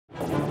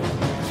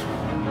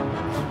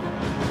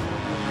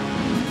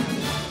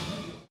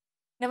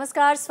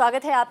नमस्कार,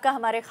 स्वागत है आपका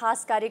हमारे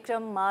खास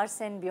कार्यक्रम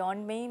मार्स एंड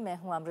बियॉन्ड में। मैं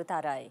हूं अमृता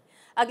राय।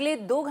 अगले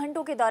 2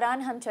 घंटों के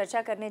दौरान हम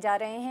चर्चा करने जा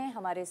रहे हैं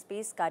हमारे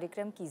स्पेस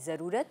कार्यक्रम की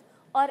ज़रूरत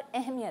और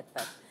अहमियत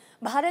पर।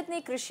 भारत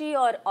ने कृषि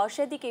और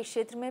औषधि के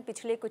क्षेत्र में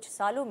पिछले कुछ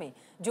सालों में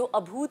जो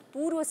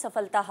अभूतपूर्व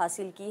सफलता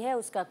हासिल की है,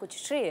 उसका कुछ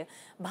श्रेय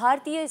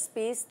भारतीय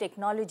स्पेस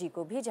टेक्नोलॉजी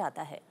को भी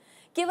जाता है।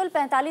 केवल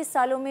 45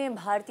 सालों में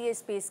भारतीय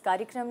स्पेस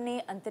कार्यक्रम ने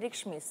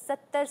अंतरिक्ष में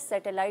 70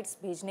 सैटेलाइट्स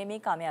भेजने में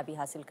कामयाबी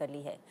हासिल कर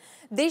ली है।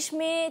 देश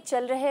में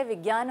चल रहे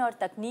विज्ञान और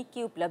तकनीक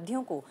की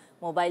उपलब्धियों को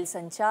मोबाइल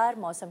संचार,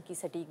 मौसम की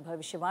सटीक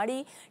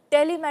भविष्यवाणी,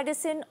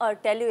 टेलीमेडिसिन और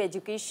टेली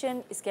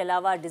एजुकेशन, इसके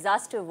अलावा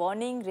disaster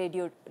warning,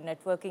 radio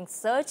networking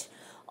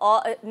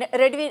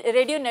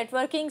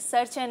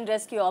search and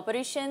rescue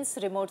operations,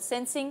 remote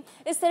sensing,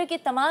 इस तरह के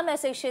तमाम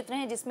ऐसे क्षेत्र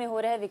हैं जिसमें हो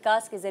रहे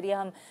विकास के जरिए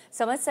हम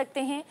समझ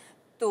सकते हैं।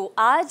 तो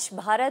आज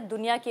भारत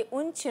दुनिया के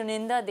उन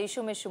चुनिंदा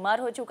देशों में शुमार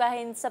हो चुका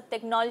है इन सब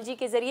टेक्नोलॉजी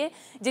के जरिए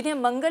जिन्हें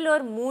मंगल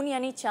और मून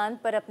यानी चांद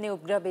पर अपने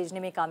उपग्रह भेजने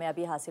में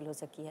कामयाबी हासिल हो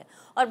सकी है।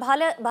 और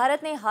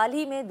भारत ने हाल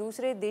ही में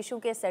दूसरे देशों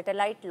के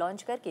सैटेलाइट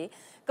लॉन्च करके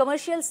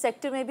कमर्शियल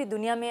सेक्टर में भी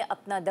दुनिया में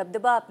अपना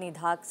दबदबा, अपनी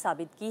धाक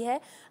साबित की है।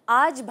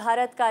 आज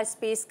भारत का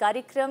स्पेस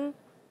कार्यक्रम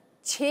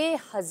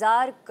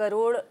 6,000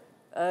 करोड़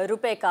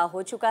रुपए का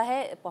पहुंच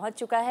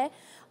चुका है।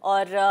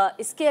 और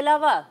इसके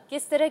अलावा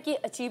किस तरह की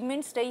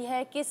अचीवमेंट्स रही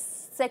है, किस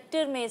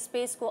सेक्टर में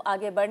स्पेस को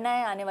आगे बढ़ना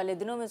है, आने वाले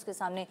दिनों में उसके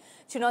सामने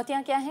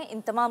चुनौतियां क्या हैं,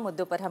 इन तमाम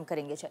मुद्दों पर हम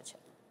करेंगे चर्चा।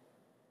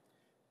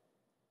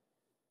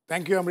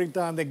 Thank you,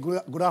 Amrita, and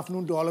good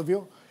afternoon to all of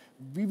you.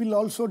 We will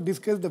also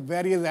discuss the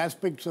various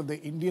aspects of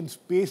the Indian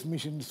space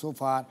mission so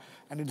far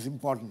and its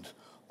importance.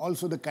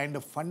 Also the kind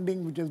of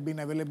funding which has been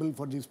available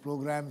for these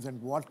programs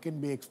and what can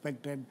be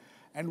expected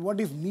and what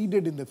is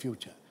needed in the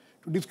future.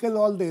 To discuss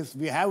all this,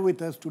 we have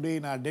with us today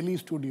in our Delhi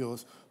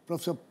studios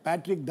Professor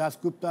Patrick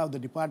Dasgupta of the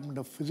Department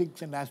of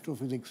Physics and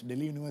Astrophysics,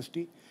 Delhi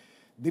University,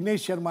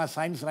 Dinesh Sharma,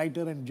 science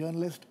writer and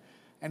journalist,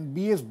 and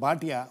B.S.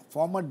 Bhatia,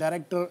 former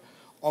director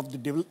of the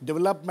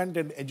Development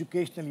and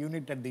Educational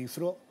Unit at the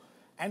ISRO.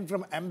 And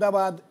from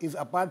Ahmedabad is,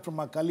 apart from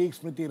our colleague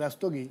Smriti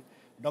Rastogi,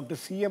 Dr.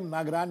 C.M.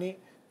 Nagrani,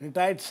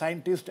 retired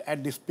scientist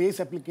at the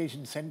Space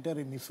Application Center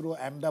in ISRO,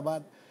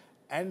 Ahmedabad,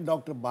 and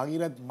Dr.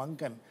 Bhagirath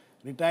Mankan,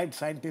 retired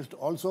scientist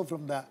also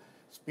from the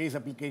Space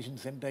Application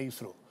Center,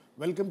 ISRO.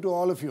 Welcome to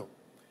all of you.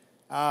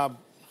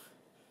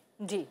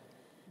 जी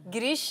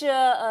गिरीश,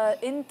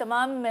 इन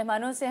तमाम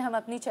मेहमानों से हम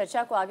अपनी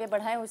चर्चा को आगे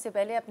बढ़ाएं उससे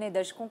पहले अपने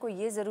दर्शकों को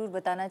ये ज़रूर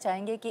बताना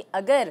चाहेंगे कि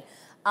अगर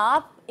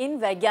आप इन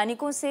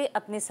वैज्ञानिकों से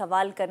अपने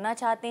सवाल करना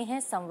चाहते हैं,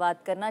 संवाद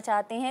करना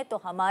चाहते हैं, तो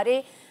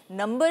हमारे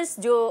नंबर्स,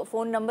 जो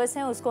फ़ोन नंबर्स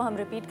हैं, उसको हम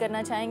रिपीट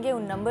करना चाहेंगे।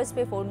 उन नंबर्स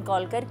पे फ़ोन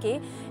कॉल करके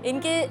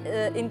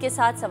इनके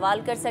साथ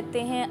सवाल कर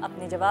सकते हैं,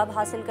 अपने जवाब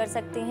हासिल कर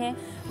सकते हैं।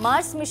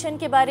 मार्स मिशन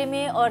के बारे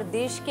में और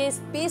देश के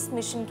स्पेस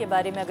मिशन के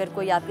बारे में अगर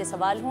कोई आपके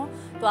सवाल हों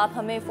तो आप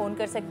हमें फ़ोन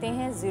कर सकते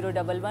हैं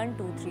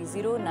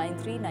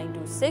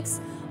 011-230-93926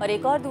 और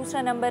एक और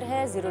दूसरा नंबर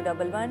है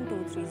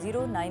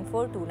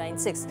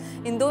 011-230-94296।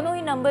 इन दोनों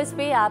ही नंबर्स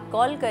पे आप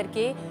कॉल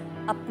करके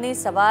अपने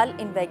सवाल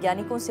इन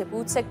वैज्ञानिकों से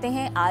पूछ सकते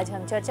हैं। आज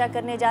हम चर्चा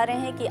करने जा रहे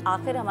हैं कि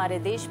आखिर हमारे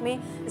देश में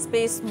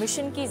स्पेस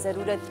मिशन की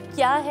ज़रूरत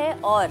क्या है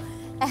और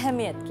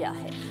अहमियत क्या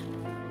है।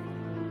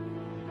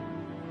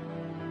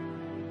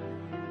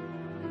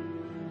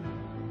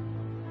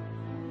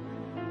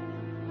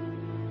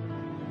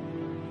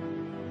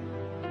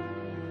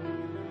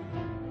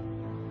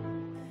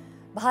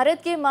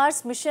 भारत के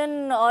मार्स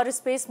मिशन और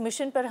स्पेस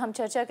मिशन पर हम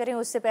चर्चा करें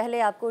उससे पहले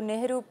आपको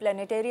नेहरू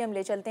प्लानिटेरियम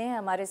ले चलते हैं।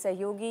 हमारे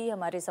सहयोगी,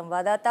 हमारे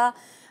संवाददाता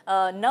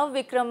नव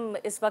विक्रम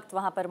इस वक्त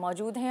वहां पर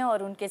मौजूद हैं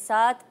और उनके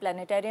साथ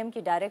प्लानिटेरियम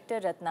की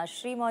डायरेक्टर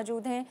रत्नाश्री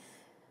मौजूद हैं।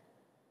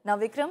 नव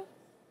विक्रम,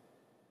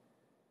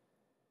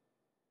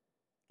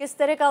 किस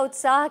तरह का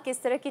उत्साह,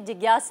 किस तरह की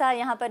जिज्ञासा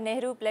यहाँ पर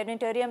नेहरू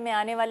प्लानिटेरियम में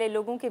आने वाले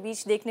लोगों के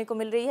बीच देखने को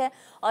मिल रही है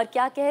और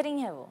क्या कह रही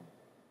हैं वो?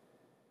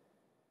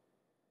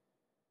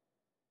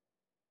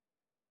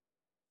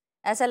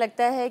 ऐसा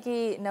लगता है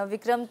कि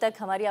नवविक्रम तक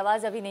हमारी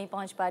आवाज़ अभी नहीं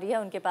पहुंच पा रही है,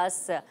 उनके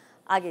पास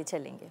आगे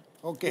चलेंगे।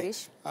 Okay.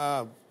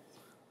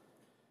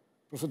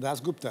 Professor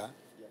Dasgupta,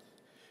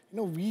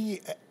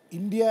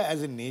 India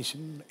as a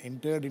nation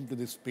entered into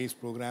the space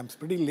programs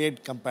pretty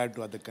late compared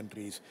to other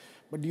countries.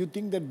 But do you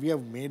think that we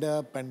have made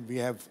up and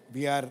we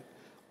are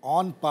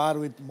on par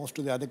with most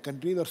of the other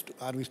countries, or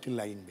are we still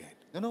lagging behind?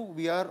 No,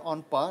 we are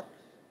on par,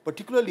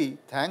 particularly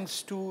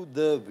thanks to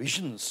the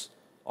visions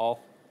of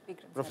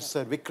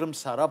Professor Vikram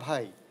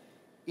Sarabhai.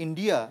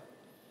 India,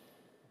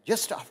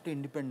 just after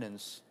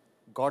independence,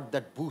 got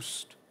that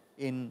boost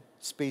in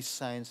space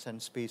science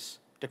and space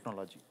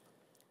technology.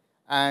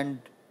 And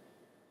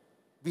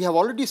we have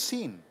already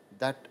seen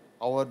that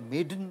our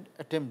maiden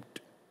attempt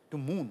to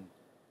moon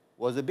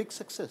was a big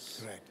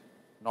success. Right.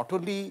 Not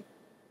only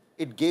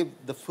it gave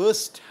the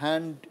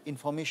first-hand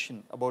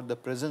information about the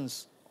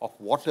presence of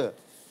water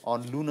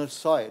on lunar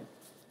soil,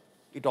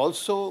 it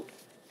also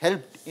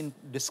helped in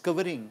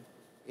discovering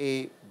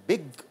a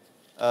big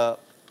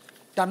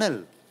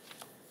tunnel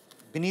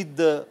beneath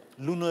the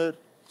lunar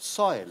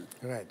soil.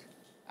 Right.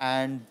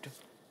 And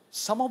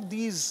some of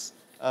these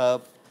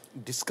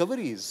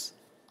discoveries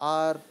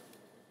are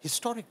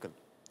historical.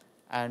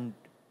 And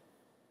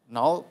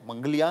now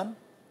Mangalyaan,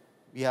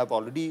 we have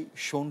already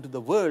shown to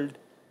the world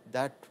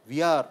that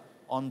we are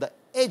on the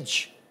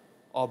edge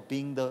of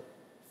being the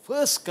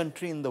first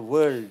country in the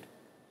world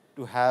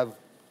to have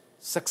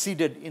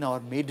succeeded in our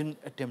maiden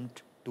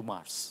attempt to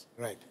Mars.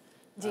 Right.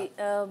 जी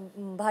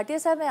भाटिया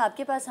साहब, मैं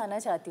आपके पास आना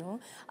चाहती हूँ।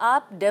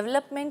 आप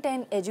development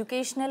and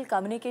educational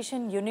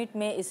communication unit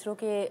में इसरो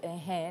के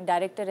हैं,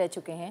 डायरेक्टर रह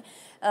चुके हैं।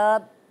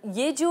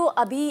 ये जो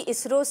अभी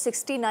इसरो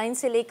 69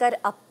 से लेकर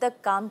अब तक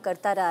काम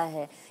करता रहा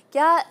है,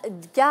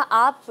 क्या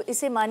आप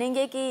इसे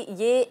मानेंगे कि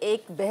ये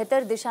एक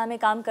बेहतर दिशा में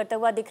काम करता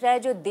हुआ दिख रहा है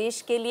जो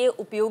देश के लिए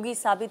उपयोगी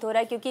साबित हो रहा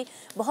है? क्योंकि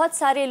बहुत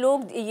सारे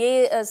लोग,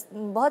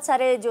 बहुत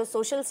सारे जो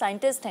सोशल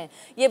साइंटिस्ट हैं,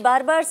 ये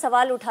बार बार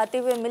सवाल उठाते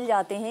हुए मिल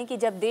जाते हैं कि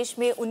जब देश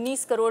में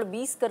 19 करोड़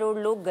 20 करोड़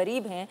लोग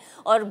गरीब हैं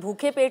और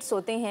भूखे पेट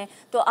सोते हैं,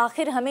 तो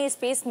आखिर हमें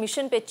स्पेस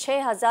मिशन पे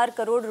 6000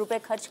 करोड़ रुपए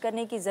खर्च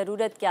करने की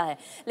ज़रूरत क्या है?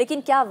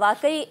 लेकिन क्या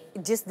वाकई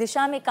जिस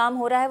दिशा में काम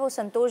हो रहा है वो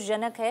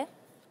संतोषजनक है?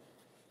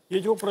 ये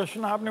जो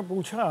प्रश्न आपने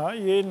पूछा,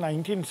 ये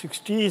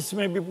 1960s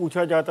में भी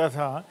पूछा जाता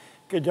था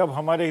कि जब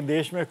हमारे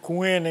देश में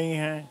कुएं नहीं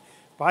हैं,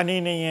 पानी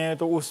नहीं है,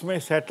 तो उसमें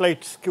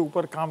सैटेलाइट्स के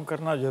ऊपर काम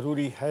करना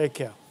ज़रूरी है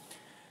क्या?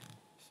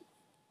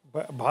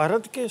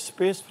 भारत के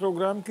स्पेस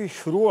प्रोग्राम की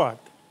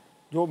शुरुआत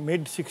जो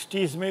मिड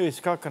 60s में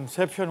इसका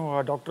कंसेप्शन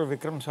हुआ, डॉक्टर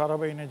विक्रम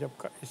साराभाई ने जब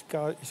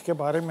इसके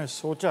बारे में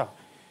सोचा,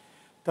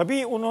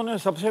 तभी उन्होंने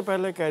सबसे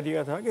पहले कह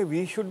दिया था कि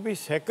we should be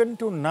second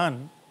to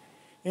none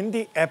in the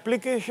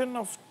application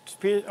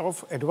of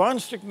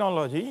advanced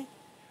technology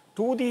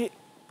to the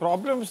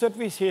problems that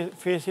we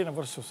face in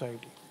our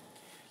society.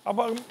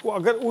 अब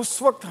अगर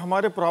उस वक्त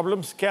हमारे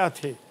प्रॉब्लम्स क्या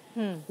थे?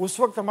 उस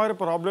वक्त हमारे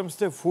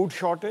प्रॉब्लम्स थे फूड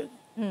शॉर्टेज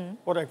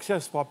और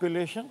एक्सेस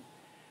पॉपुलेशन,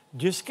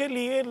 जिसके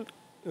लिए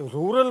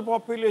रूरल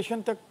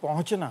पॉपुलेशन तक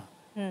पहुंचना,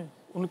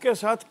 उनके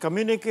साथ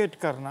कम्युनिकेट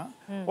करना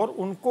और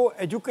उनको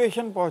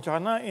एजुकेशन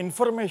पहुंचाना,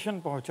 इंफॉर्मेशन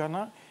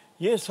पहुंचाना,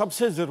 ये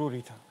सबसे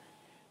ज़रूरी था।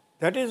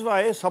 दैट इज़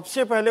वाई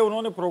सबसे पहले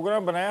उन्होंने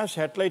प्रोग्राम बनाया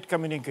सैटेलाइट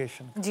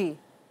कम्युनिकेशन। जी,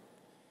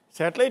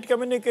 सैटेलाइट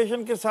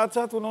कम्युनिकेशन के साथ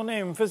साथ उन्होंने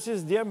एम्फेसिस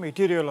दिया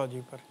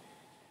मीटीरियोलॉजी पर,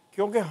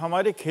 क्योंकि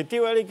हमारी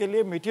खेतीबाड़ी के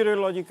लिए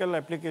मीटीरियोलॉजिकल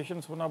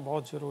एप्लीकेशंस होना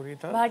बहुत ज़रूरी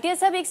था। भाटिया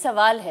साहब, एक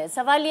सवाल है।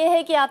 सवाल ये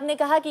है कि आपने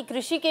कहा कि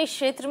कृषि के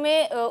क्षेत्र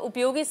में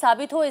उपयोगी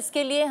साबित हो,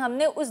 इसके लिए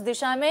हमने उस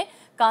दिशा में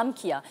काम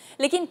किया,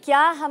 लेकिन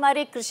क्या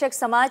हमारे कृषक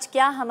समाज,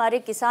 क्या हमारे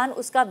किसान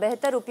उसका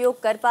बेहतर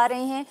उपयोग कर पा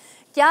रहे हैं?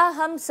 क्या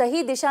हम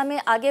सही दिशा में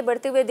आगे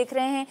बढ़ते हुए दिख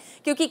रहे हैं?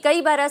 क्योंकि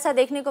कई बार ऐसा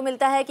देखने को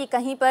मिलता है कि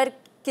कहीं पर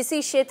किसी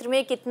क्षेत्र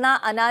में कितना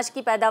अनाज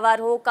की पैदावार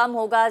हो, कम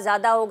होगा,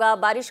 ज़्यादा होगा,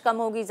 बारिश कम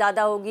होगी,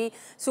 ज़्यादा होगी,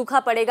 सूखा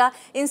पड़ेगा,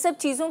 इन सब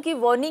चीज़ों की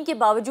वार्निंग के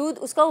बावजूद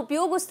उसका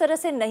उपयोग उस तरह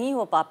से नहीं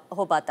हो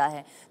पाता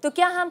है। तो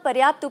क्या हम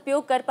पर्याप्त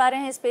उपयोग कर पा रहे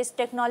हैं स्पेस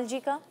टेक्नोलॉजी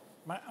का?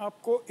 मैं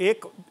आपको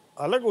एक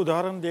अलग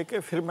उदाहरण देके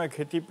फिर मैं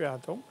खेती पे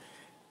आता हूँ।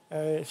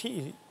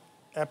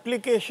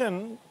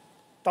 एप्लीकेशन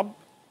तब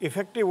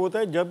इफेक्टिव होता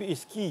है जब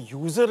इसकी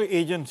यूज़र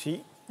एजेंसी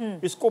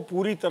इसको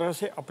पूरी तरह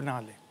से अपना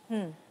ले।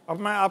 अब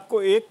मैं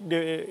आपको एक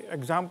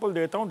एग्जांपल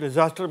देता हूँ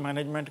डिज़ास्टर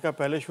मैनेजमेंट का,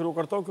 पहले शुरू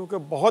करता हूँ क्योंकि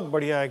बहुत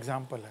बढ़िया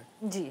एग्जांपल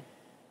है। जी,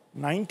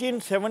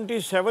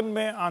 1977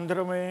 में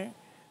आंध्र में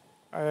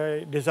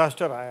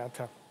डिज़ास्टर आया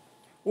था।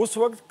 उस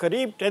वक्त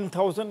करीब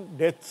 10,000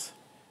 डेथ्स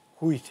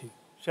हुई थी,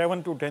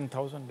 7 to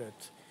 10,000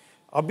 डेथ्स।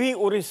 अभी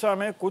उड़ीसा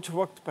में कुछ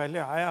वक्त पहले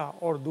आया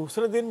और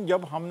दूसरे दिन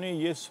जब हमने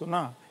ये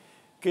सुना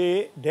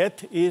कि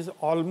डेथ इज़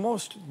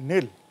ऑलमोस्ट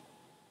नील,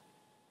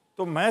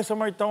 तो मैं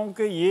समझता हूँ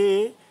कि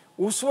ये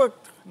उस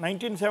वक्त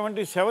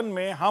 1977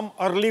 में हम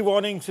अर्ली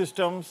वार्निंग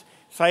सिस्टम्स,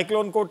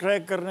 साइक्लोन को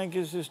ट्रैक करने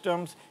की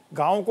सिस्टम्स,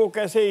 गांव को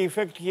कैसे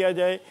इफ़ेक्ट किया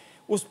जाए,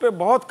 उस पर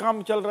बहुत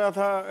काम चल रहा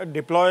था।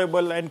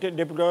 Deployable, anti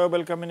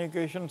deployable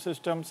communication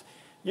systems,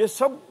 ये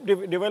सब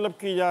डेवलप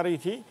की जा रही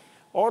थी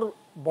और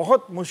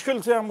बहुत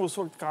मुश्किल से हम उस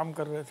वक्त काम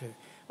कर रहे थे।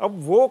 अब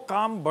वो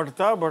काम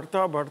बढ़ता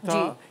बढ़ता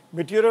बढ़ता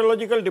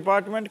मीटीरियोलॉजिकल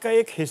डिपार्टमेंट का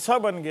एक हिस्सा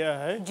बन गया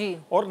है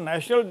और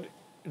नेशनल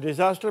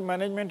डिज़ास्टर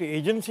मैनेजमेंट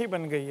एजेंसी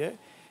बन गई है।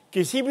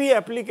 किसी भी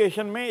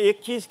एप्लीकेशन में एक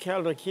चीज़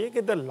ख्याल रखिए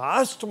कि द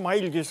लास्ट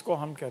माइल जिसको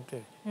हम कहते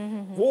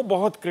हैं वो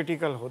बहुत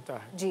क्रिटिकल होता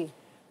है। जी,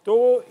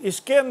 तो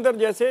इसके अंदर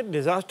जैसे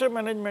डिज़ास्टर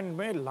मैनेजमेंट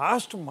में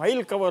लास्ट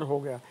माइल कवर हो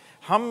गया।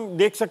 हम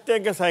देख सकते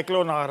हैं कि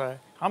साइक्लोन आ रहा है,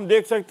 हम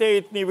देख सकते हैं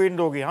इतनी विंड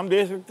होगी, हम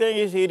देख सकते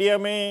हैं इस एरिया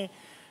में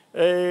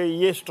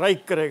ये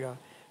स्ट्राइक करेगा,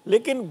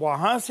 लेकिन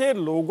वहाँ से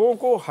लोगों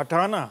को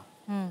हटाना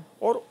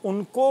और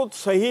उनको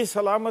सही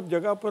सलामत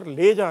जगह पर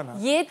ले जाना,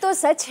 ये तो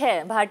सच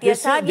है भाटिया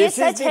साहब। ये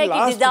सच है कि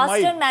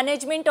डिजास्टर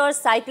मैनेजमेंट और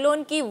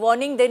साइक्लोन की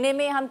वार्निंग देने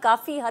में हम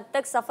काफी हद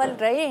तक सफल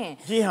रहे हैं।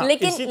 जी हाँ,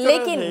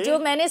 लेकिन जो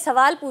मैंने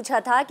सवाल पूछा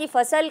था कि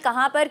फसल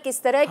कहाँ पर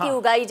किस तरह की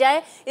उगाई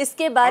जाए,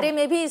 इसके बारे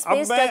में भी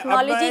स्पेस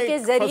टेक्नोलॉजी के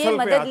जरिए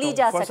मदद ली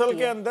जा सकती है। फसल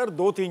के अंदर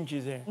 2-3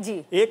 चीजें हैं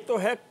जी। एक तो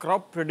है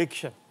क्रॉप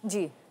प्रेडिक्शन।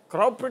 जी,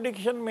 क्रॉप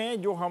प्रेडिक्शन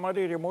में जो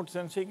हमारी रिमोट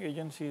सेंसिंग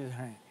एजेंसीज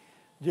हैं,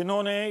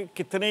 जिन्होंने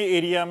कितने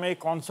एरिया में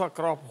कौन सा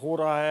क्रॉप हो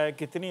रहा है,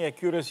 कितनी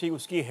एक्यूरेसी,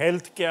 उसकी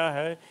हेल्थ क्या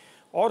है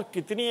और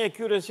कितनी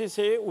एक्यूरेसी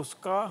से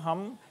उसका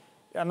हम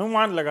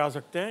अनुमान लगा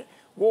सकते हैं,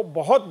 वो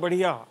बहुत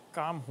बढ़िया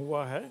काम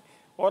हुआ है।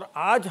 और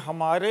आज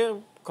हमारे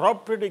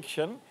क्रॉप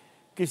प्रेडिक्शन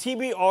किसी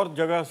भी और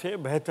जगह से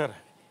बेहतर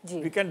है.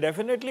 जी. We can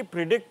definitely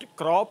predict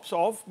crops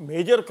of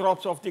major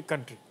crops of the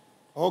country.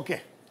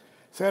 Okay.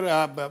 Sir,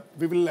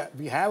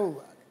 we have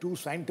two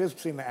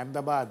scientists in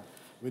Ahmedabad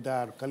with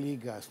our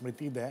colleague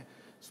Smriti there.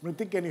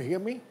 Smriti, can you hear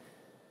me?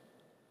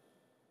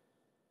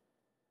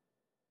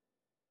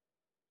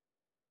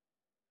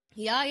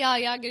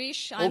 Yeah,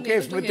 Girish. I'm Okay,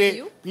 able to hear Smriti,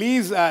 you.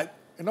 please,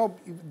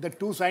 the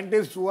two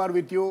scientists who are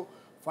with you,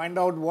 find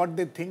out what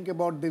they think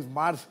about this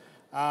Mars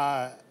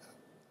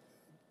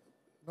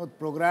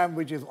program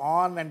which is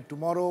on, and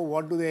tomorrow,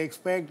 what do they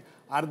expect?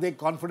 Are they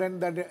confident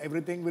that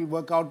everything will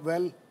work out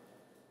well?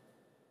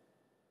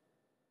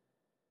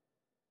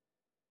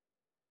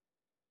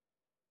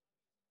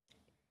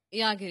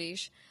 Yeah,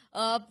 Girish.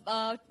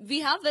 We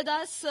have with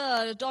us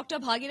Dr.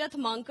 Bhagirath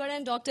Mankar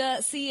and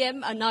Dr.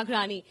 C.M.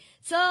 Nagrani.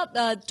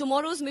 Sir,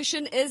 tomorrow's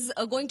mission is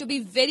going to be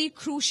very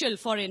crucial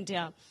for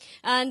India.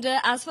 And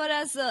as far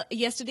as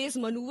yesterday's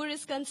maneuver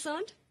is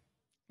concerned,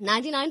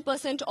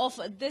 99% of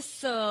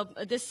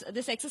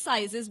this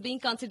exercise is being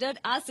considered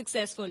as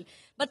successful,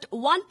 but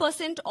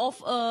 1%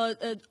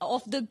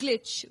 of the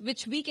glitch,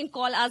 which we can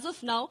call as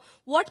of now,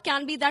 what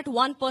can be that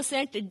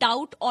 1%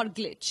 doubt or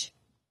glitch?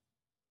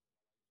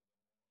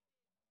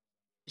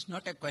 It's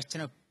not a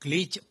question of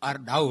glitch or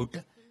doubt.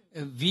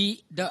 The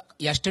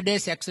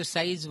yesterday's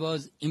exercise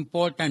was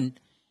important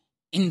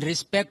in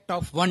respect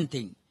of one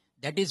thing.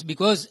 That is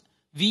because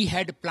we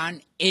had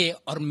plan A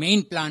or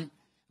main plan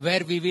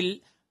where we will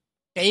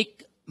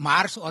take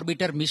Mars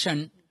orbiter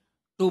mission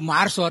to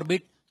Mars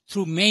orbit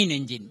through main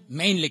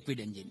liquid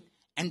engine.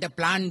 And the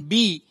plan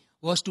B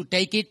was to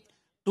take it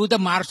to the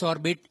Mars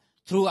orbit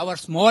through our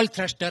small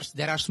thrusters.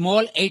 There are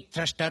small 8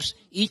 thrusters.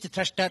 Each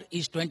thruster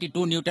is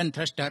 22 Newton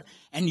thruster.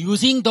 And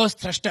using those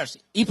thrusters,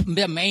 if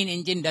the main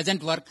engine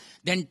doesn't work,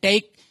 then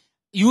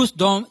use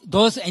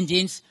those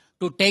engines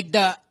to take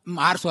the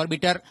Mars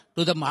orbiter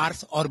to the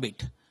Mars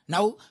orbit.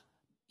 Now,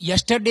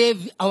 yesterday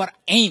our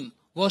aim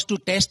was to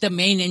test the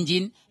main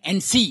engine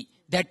and see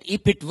that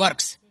if it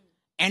works.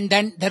 And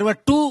then there were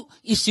 2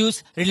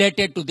 issues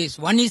related to this.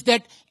 One is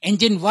that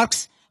engine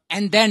works,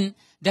 and then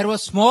there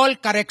was small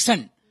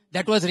correction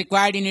that was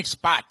required in its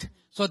path.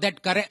 So that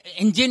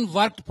engine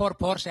worked for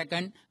 4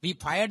 seconds. We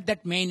fired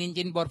that main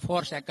engine for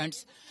 4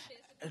 seconds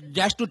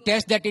just to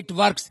test that it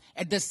works.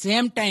 At the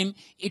same time,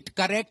 it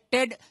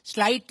corrected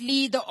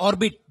slightly the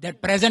orbit,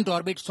 that present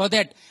orbit, so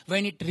that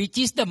when it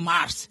reaches the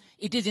Mars,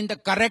 it is at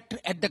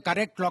the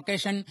correct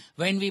location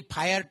when we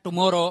fire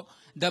tomorrow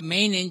the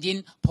main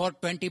engine for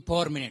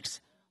 24 minutes.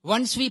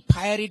 Once we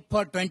fire it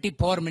for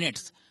 24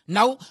 minutes,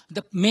 now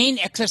the main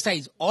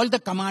exercise, all the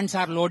commands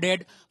are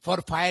loaded for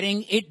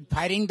firing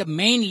the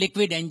main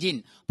liquid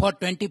engine for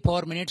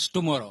 24 minutes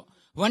tomorrow.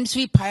 Once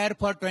we fire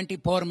for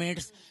 24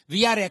 minutes,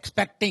 we are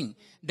expecting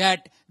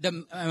that the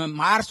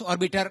Mars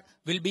orbiter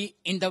will be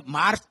in the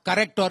Mars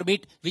correct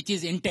orbit which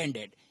is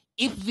intended.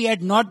 If we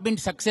had not been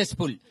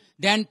successful,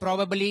 then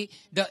probably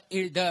the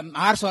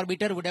Mars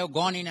orbiter would have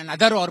gone in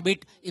another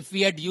orbit if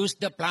we had used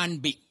the plan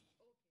B.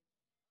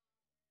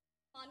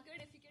 Pankaj,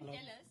 if you can tell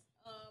us,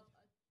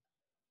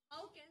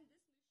 how can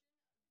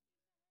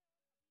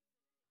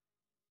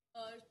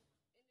this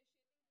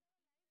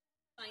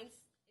science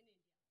in India?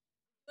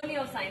 Only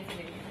of science in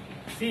India.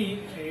 See,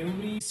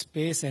 every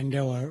space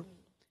endeavor,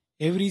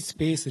 every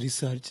space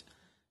research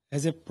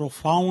has a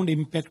profound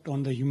impact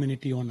on the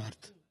humanity on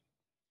Earth.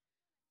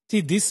 See,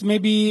 this may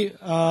be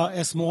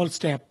a small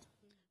step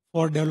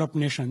for developed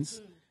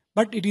nations,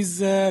 but it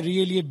is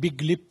really a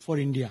big leap for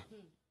India.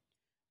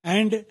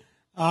 And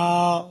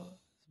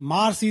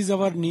Mars is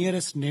our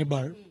nearest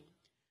neighbor,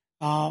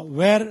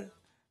 where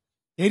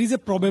there is a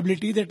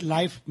probability that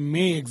life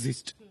may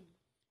exist.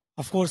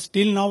 Of course,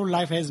 till now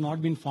life has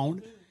not been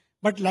found,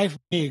 but life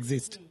may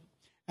exist.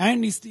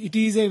 And it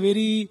is a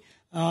very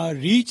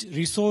rich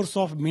resource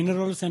of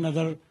minerals and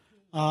other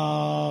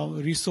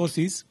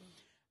resources.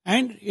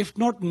 And if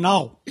not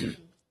now,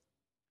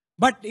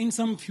 but in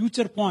some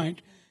future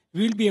point,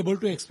 we will be able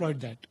to exploit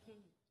that.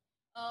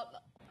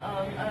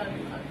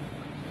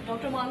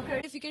 Dr.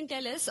 Mankar, if you can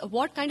tell us,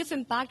 what kind of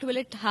impact will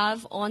it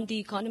have on the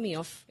economy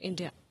of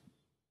India?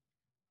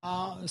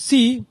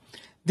 See,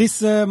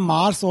 this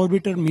Mars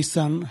orbiter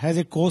mission has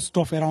a cost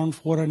of around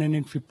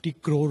 450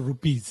 crore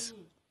rupees.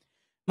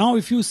 Now,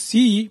 if you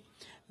see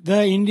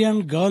the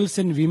Indian girls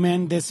and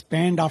women, they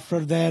spend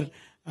after their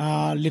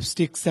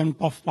lipsticks and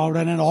puff powder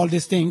and all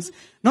these things.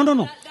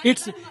 No.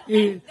 It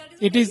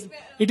is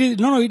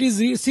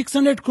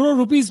 600 crore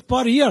rupees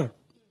per year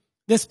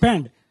they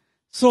spend.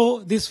 So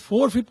this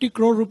 450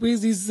 crore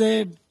rupees is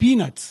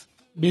peanuts,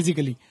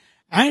 basically.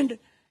 And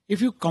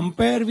if you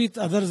compare with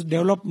other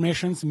developed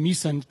nations'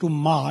 mission to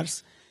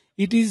Mars,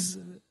 it is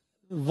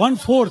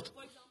 1/4.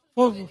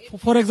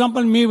 For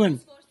example, $1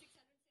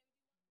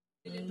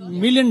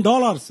 million,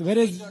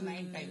 whereas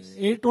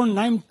 8 or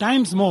 9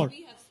 times more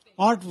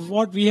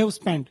what we have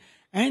spent.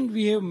 And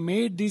we have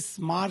made this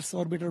Mars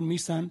orbiter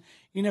mission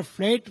in a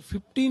flat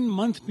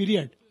 15-month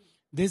period.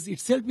 This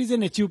itself is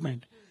an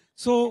achievement.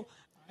 So,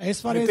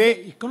 as far as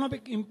the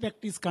economic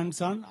impact is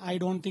concerned, I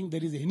don't think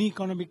there is any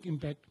economic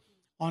impact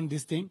on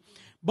this thing.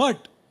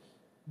 But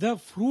the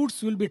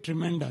fruits will be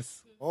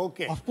tremendous.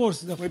 Okay. Of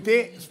course. Smriti,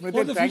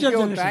 thank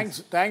you.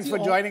 Thanks for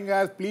joining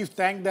us. Please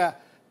thank the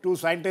two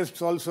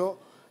scientists also.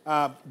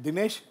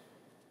 Dinesh,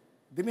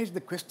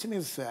 the question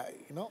is,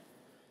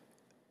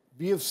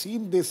 we have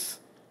seen this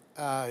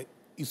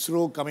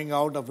ISRO coming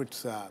out of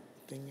its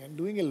thing and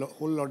doing a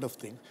whole lot of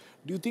things.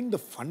 Do you think the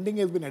funding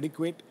has been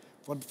adequate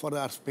for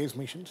our space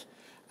missions?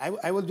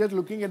 I was just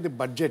looking at the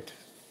budget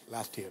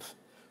last year.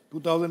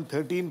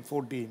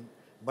 2013-14,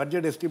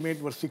 budget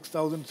estimate was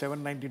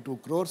 6,792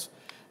 crores,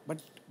 but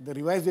the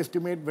revised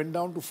estimate went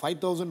down to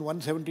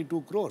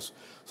 5,172 crores.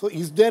 So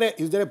is there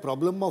a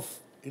problem of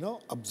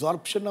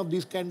absorption of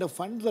these kind of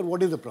funds, or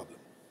what is the problem?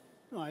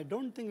 No, I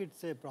don't think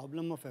it's a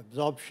problem of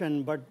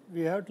absorption, but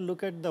we have to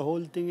look at the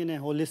whole thing in a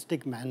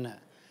holistic manner.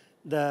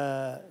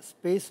 The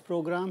space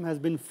program has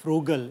been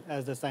frugal,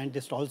 as the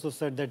scientist also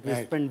said, that we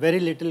spend very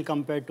little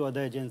compared to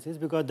other agencies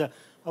because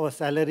our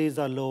salaries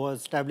are low,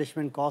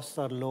 establishment costs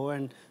are low,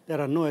 and there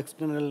are no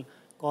external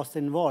costs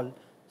involved.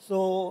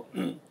 So,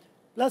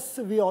 plus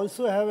we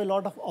also have a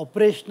lot of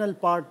operational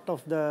part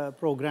of the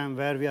program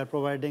where we are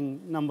providing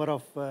number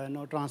of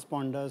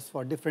transponders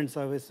for different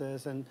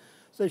services. And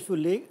so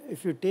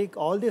if you take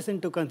all this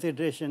into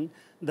consideration,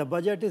 the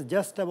budget is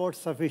just about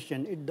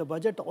sufficient. The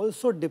budget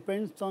also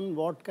depends on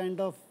what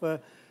kind of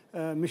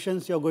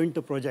missions you're going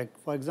to project.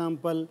 For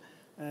example,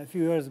 a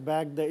few years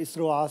back, the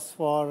ISRO asked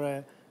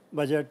for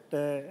budget,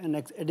 an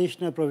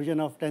additional provision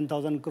of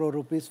 10,000 crore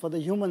rupees for the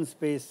human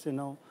space,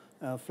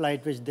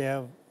 flight which they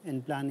have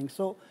in planning.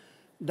 So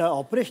the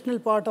operational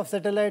part of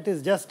satellite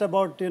is just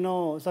about,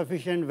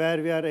 sufficient, where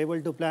we are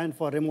able to plan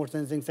for remote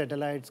sensing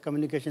satellites,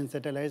 communication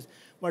satellites.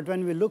 But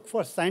when we look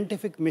for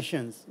scientific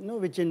missions,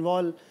 which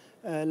involve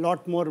a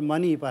lot more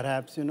money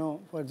perhaps,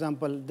 for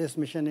example, this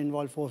mission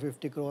involved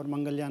 450 crore,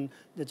 Mangalyaan,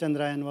 the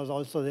Chandrayaan was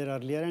also there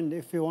earlier. And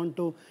if you want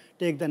to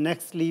take the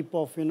next leap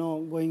of,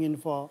 going in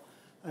for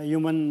a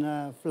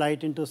human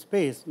flight into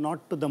space,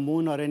 not to the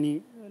moon or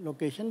any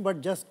location,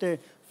 but just a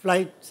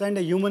flight, send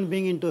a human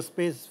being into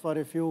space for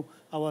a few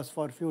hours,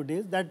 for a few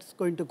days, that's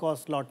going to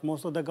cost a lot more.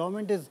 So the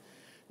government is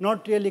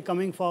not really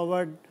coming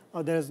forward,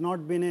 or there has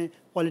not been a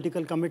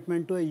political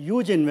commitment to a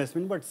huge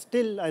investment, but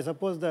still, I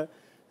suppose the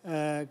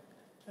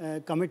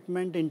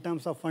commitment in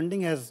terms of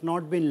funding has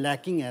not been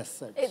lacking as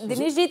such.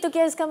 Dinesh ji, तो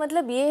क्या इसका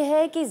मतलब ये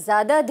है कि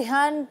ज़्यादा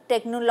ध्यान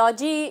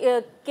technology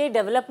के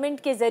डेवलपमेंट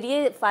के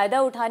ज़रिए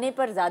फ़ायदा उठाने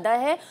पर ज़्यादा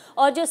है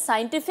और जो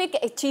साइंटिफिक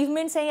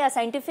अचीवमेंट्स हैं या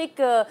साइंटिफिक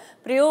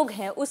प्रयोग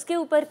हैं उसके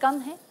ऊपर कम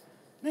है?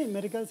 नहीं,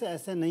 मेरे ख्याल से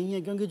ऐसा नहीं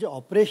है, क्योंकि जो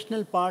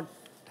ऑपरेशनल पार्ट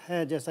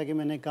है, जैसा कि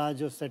मैंने कहा,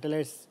 जो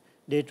satellites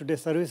day to day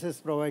services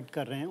provide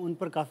कर रहे हैं, उन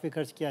पर काफ़ी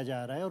खर्च किया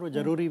जा रहा है और वो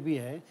ज़रूरी भी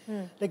है।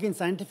 लेकिन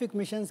साइंटिफिक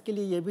मिशंस के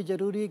लिए ये भी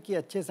ज़रूरी है कि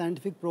अच्छे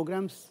साइंटिफिक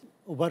प्रोग्राम्स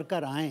उभर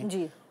कर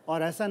आएँ।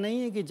 और ऐसा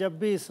नहीं है कि जब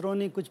भी इसरो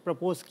ने कुछ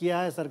प्रपोज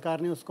किया है,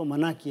 सरकार ने उसको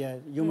मना किया है।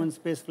 ह्यूमन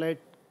स्पेस फ्लाइट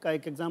का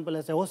एक एग्जांपल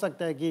ऐसे हो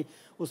सकता है कि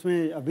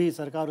उसमें अभी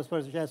सरकार उस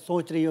पर शायद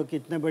सोच रही हो कि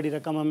इतने बड़ी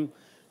रकम हम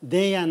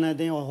दें या न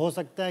दें, और हो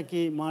सकता है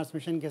कि मार्स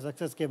मिशन के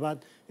सक्सेस के बाद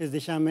इस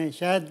दिशा में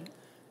शायद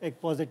एक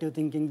पॉजिटिव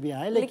थिंकिंग भी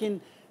आए। लेकिन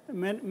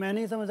मैं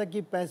नहीं समझता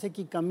कि पैसे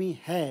की कमी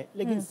है,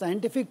 लेकिन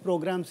साइंटिफिक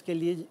प्रोग्राम्स के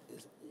लिए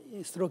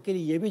इसरो के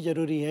लिए ये भी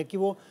ज़रूरी है कि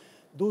वो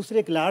दूसरे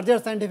एक लार्जर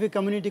साइंटिफिक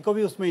कम्युनिटी को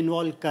भी उसमें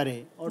इन्वॉल्व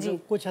करे, और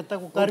कुछ हद तक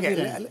वो कर भी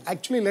रहे हैं।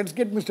 Actually, let's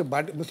get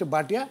Mr.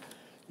 Bhatia.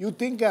 You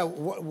think,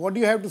 what do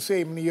you have to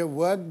say? I mean, you have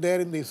worked there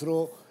in the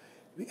ISRO.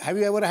 Have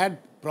you ever had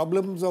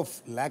problems of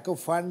lack of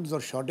funds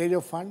or shortage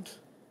of funds?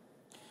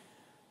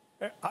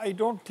 I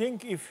don't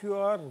think if you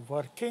are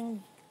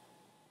working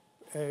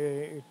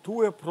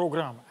to a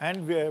program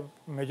and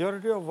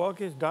majority of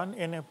work is done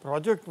in a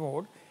project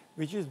mode,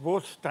 which is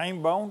both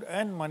time bound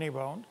and money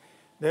bound.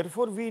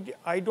 Therefore,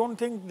 I don't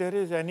think there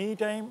is any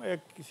time a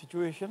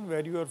situation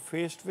where you are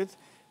faced with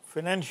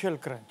financial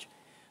crunch.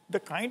 The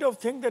kind of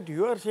thing that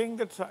you are saying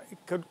that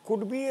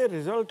could be a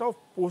result of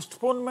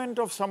postponement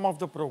of some of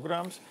the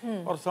programs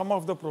or some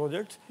of the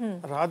projects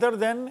rather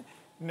than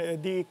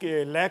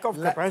the lack of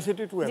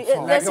capacity to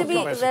absorb.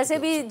 वैसे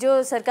भी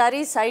जो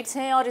सरकारी sites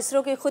हैं और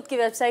इसरो की खुद की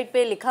website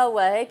पे लिखा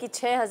हुआ है कि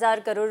 6,000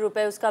 करोड़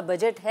रुपए उसका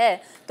बजट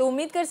है, तो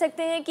उम्मीद कर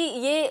सकते हैं कि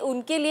ये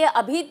उनके लिए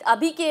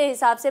अभी के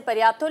हिसाब से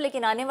पर्याप्त हो,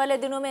 लेकिन आने वाले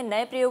दिनों में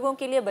नए प्रयोगों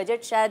के लिए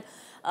बजट शायद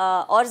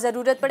और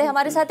ज़रूरत पड़े।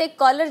 हमारे साथ एक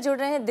कॉलर जुड़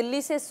रहे हैं,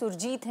 दिल्ली से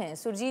सुरजीत हैं।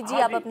 सुरजीत जी,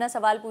 आप अपना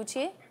सवाल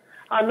पूछिए।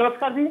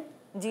 नमस्कार जी।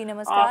 जी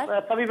नमस्कार।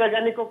 सभी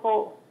वैज्ञानिकों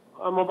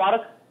को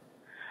मुबारक।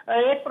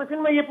 एक प्रश्न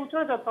मैं ये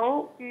पूछना चाहता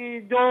हूँ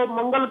कि जो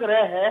मंगल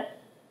ग्रह है,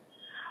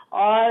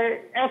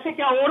 ऐसे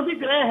क्या और भी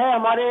ग्रह है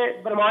हमारे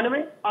ब्रह्मांड में,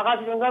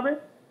 आकाशगंगा में?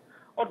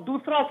 और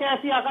दूसरा, क्या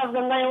ऐसी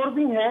आकाशगंगाएं और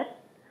भी हैं?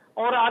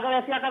 और अगर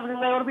ऐसी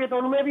आकाशगंगाएं और भी है तो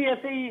उनमें भी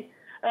ऐसे ही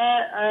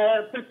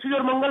पृथ्वी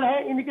और मंगल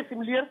है, इन्हीं के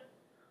सिमिलियर,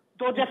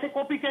 तो जैसे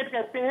कॉपी कैट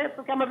कहते हैं,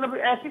 तो क्या मतलब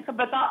ऐसी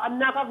सभ्यता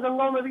अन्य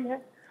आकाशगंगाओं में भी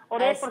है?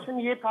 और एक प्रश्न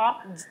ये था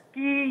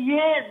कि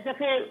ये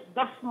जैसे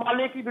 10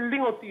 माले की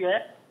बिल्डिंग होती है,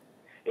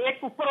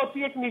 एक ऊपर होती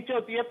है एक नीचे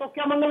होती है, तो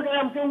क्या मंगल ग्रह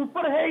हमसे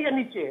ऊपर है या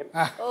नीचे है?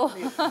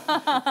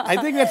 I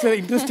think that's an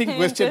interesting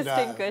question.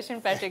 Interesting question,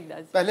 Patrick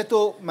does. पहले तो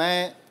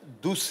मैं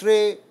दूसरे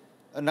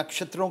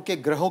नक्षत्रों के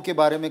ग्रहों के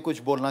बारे में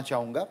कुछ बोलना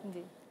चाहूँगा।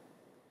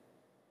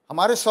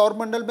 हमारे सौर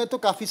मंडल में तो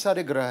काफ़ी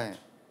सारे ग्रह हैं,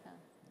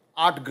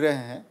 8 ग्रह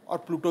हैं और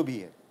प्लूटो भी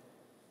है।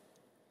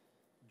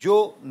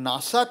 जो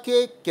नासा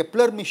के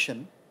केपलर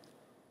मिशन,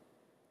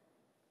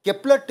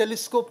 केपलर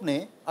टेलीस्कोप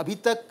ने अभी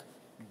तक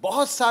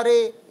बहुत सारे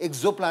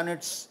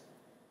एक्सोप्लैनेट्स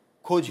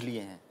खोज लिए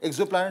हैं।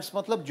 एक्सोप्लैनेट्स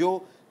मतलब जो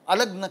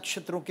अलग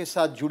नक्षत्रों के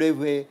साथ जुड़े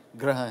हुए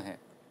ग्रह हैं।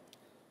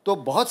 तो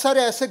बहुत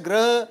सारे ऐसे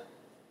ग्रह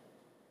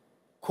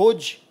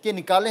खोज के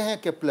निकाले हैं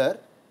केपलर,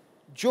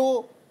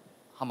 जो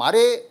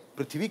हमारे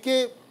पृथ्वी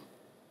के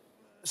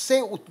से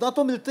उतना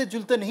तो मिलते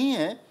जुलते नहीं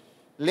हैं,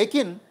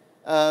 लेकिन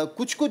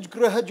कुछ कुछ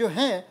ग्रह जो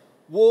हैं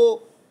वो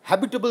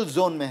हैबिटेबल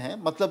जोन में हैं,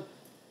 मतलब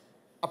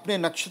अपने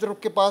नक्षत्रों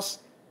के पास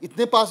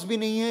इतने पास भी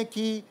नहीं है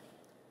कि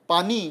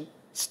पानी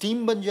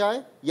स्टीम बन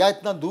जाए, या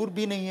इतना दूर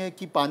भी नहीं है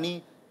कि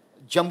पानी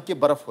जम के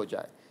बर्फ हो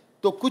जाए।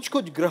 तो कुछ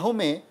कुछ ग्रहों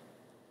में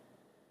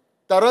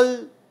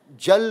तरल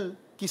जल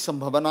की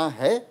संभावना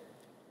है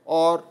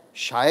और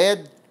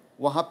शायद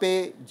वहाँ पे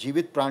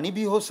जीवित प्राणी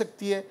भी हो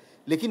सकती है,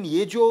 लेकिन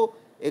ये जो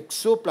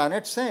एक्सो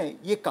प्लैनेट्स हैं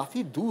ये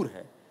काफ़ी दूर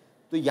है,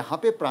 तो यहाँ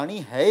पे प्राणी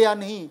है या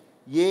नहीं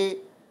ये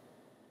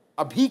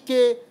अभी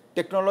के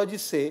टेक्नोलॉजी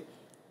से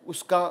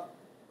उसका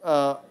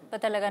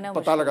पता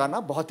लगाना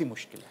बहुत ही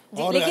मुश्किल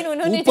है। और लेकिन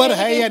उन्होंने ऊपर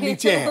है या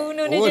नीचे है,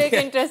 उन्होंने जो एक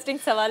इंटरेस्टिंग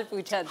सवाल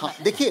पूछा था। हाँ,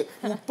 देखिए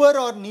ऊपर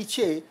और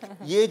नीचे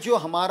ये जो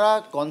हमारा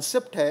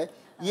कॉन्सेप्ट है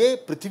ये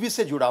पृथ्वी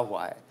से जुड़ा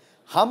हुआ है।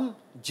 हम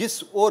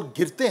जिस ओर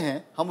गिरते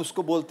हैं हम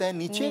उसको बोलते हैं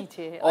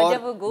नीचे, और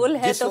जब वो गोल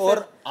है जिस तो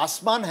ओर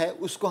आसमान है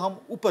उसको हम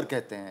ऊपर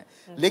कहते हैं।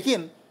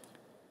 लेकिन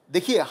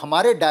देखिए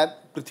हमारे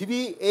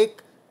पृथ्वी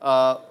एक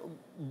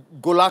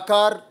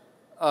गोलाकार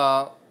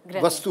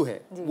वस्तु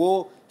है,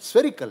 वो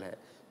स्फेरिकल है।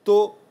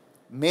 तो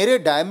मेरे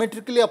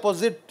डायमेट्रिकली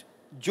अपोजिट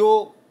जो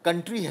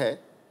कंट्री है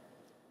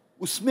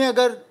उसमें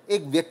अगर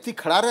एक व्यक्ति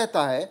खड़ा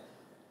रहता है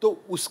तो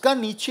उसका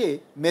नीचे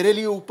मेरे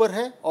लिए ऊपर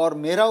है और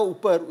मेरा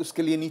ऊपर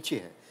उसके लिए नीचे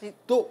है।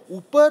 तो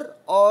ऊपर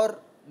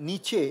और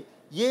नीचे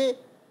ये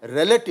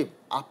रिलेटिव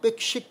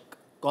आपेक्षिक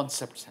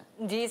कॉन्सेप्ट्स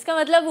हैं जी। इसका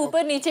मतलब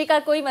ऊपर नीचे का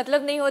कोई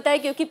मतलब नहीं होता है,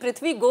 क्योंकि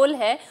पृथ्वी गोल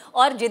है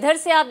और जिधर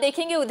से आप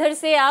देखेंगे उधर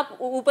से आप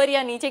ऊपर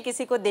या नीचे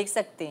किसी को देख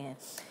सकते हैं।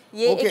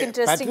 ये एक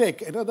interesting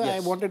Patrick, I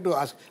wanted to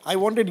ask, I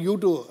wanted you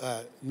to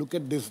look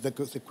at this, the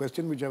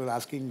question which I was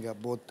asking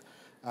both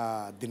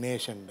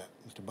Dinesh and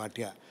Mr.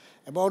 Bhatia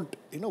about,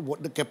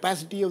 what the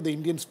capacity of the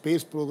Indian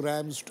space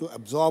programs to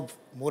absorb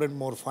more and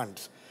more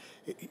funds.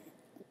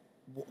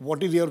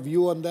 What is your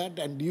view on that?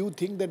 And do you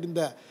think that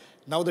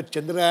now that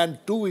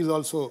Chandrayaan-2 is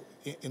also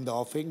in the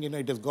offing,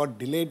 it has got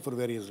delayed for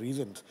various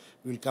reasons.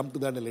 We'll come to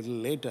that a little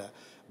later.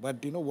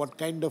 But, what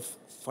kind of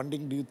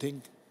funding do you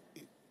think?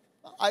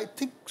 I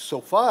think so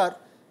far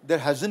there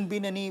hasn't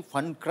been any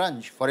fund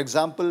crunch. For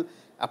example,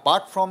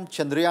 apart from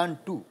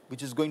Chandrayaan-2,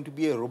 which is going to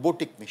be a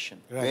robotic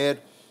mission, where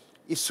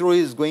ISRO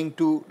is going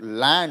to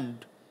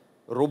land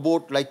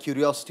robot like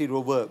Curiosity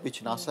rover,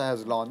 which NASA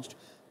has launched,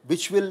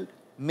 which will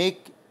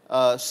make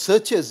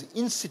searches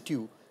in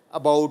situ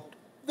about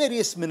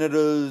various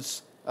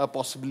minerals,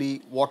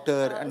 possibly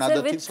water and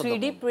other things. With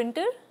 3D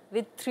printer?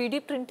 With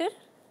 3D printer?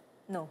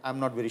 No. I'm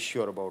not very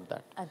sure about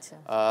that.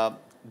 Achha.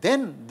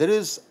 Then there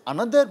is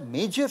another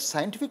major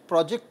scientific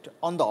project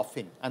on the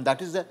offing, and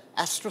that is the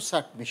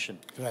AstroSat mission.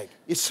 Right.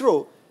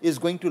 ISRO is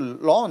going to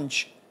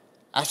launch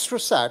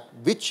AstroSat,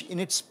 which in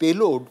its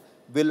payload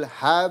will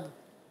have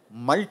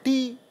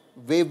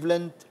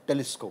multi-wavelength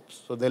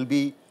telescopes. So there will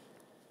be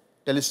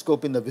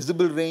telescope in the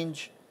visible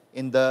range,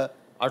 in the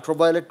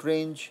ultraviolet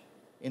range,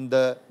 in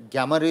the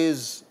gamma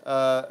rays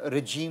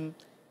regime,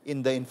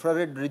 in the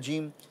infrared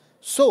regime.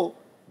 So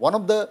one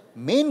of the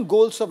main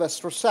goals of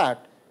AstroSat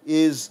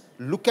is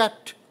look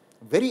at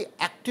very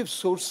active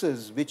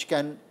sources which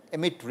can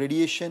emit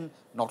radiation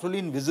not only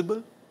in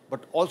visible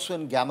but also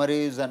in gamma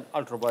rays and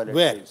ultraviolet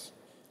rays.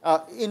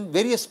 In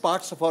various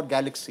parts of our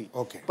galaxy.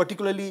 Okay.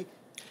 Particularly,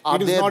 are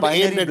there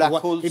binary black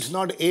holes? It's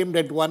not aimed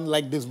at one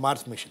like this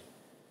Mars mission.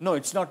 No,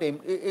 it's not aimed.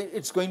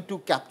 It's going to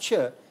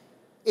capture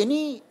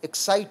any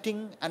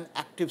exciting and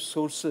active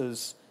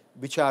sources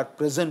which are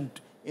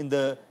present in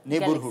the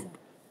neighborhood,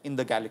 in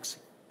the galaxy.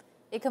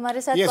 एक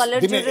हमारे साथ collar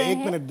जुड़ रहे हैं।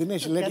 एक minute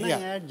Dinesh, Can I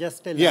add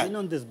just a line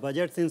on this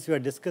budget, since we are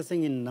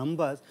discussing in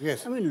numbers?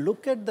 Yes. I mean,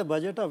 look at the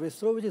budget of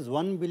ISRO, which is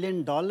 $1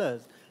 billion,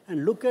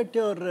 and look at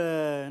your,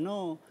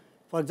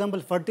 for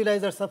example,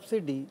 fertilizer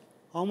subsidy,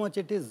 how much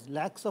it is,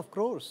 lakhs of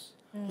crores.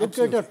 Look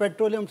at your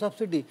petroleum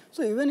subsidy.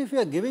 So even if you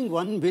are giving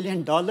 $1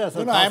 billion or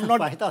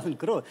 5,000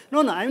 crores,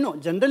 I know.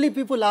 Generally,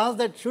 people ask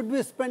that should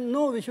we spend?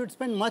 No, we should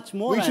spend much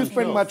more. We should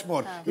spend much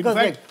more. Because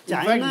in fact,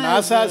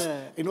 NASA's,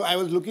 I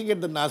was looking at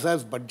the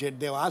NASA's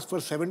budget. They have asked for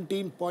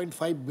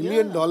 $17.5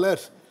 billion.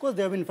 Of course,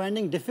 they have been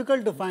finding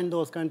difficult to find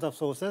those kinds of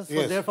sources.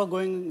 So therefore,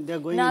 they are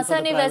going. NASA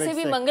ने वैसे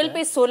भी मंगल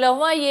पे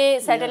 16वां ये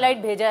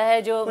satellite भेजा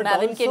है जो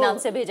मैविन के नाम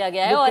से भेजा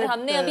गया है, और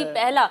हमने अभी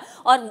पहला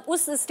और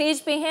उस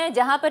स्टेज पे हैं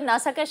जहां पर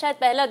नासा का शायद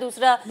पहला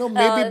दूसरा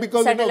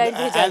सैटेलाइट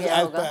भेजा गया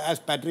होगा. As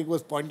Patrick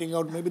was pointing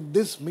out, maybe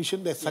this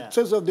mission, the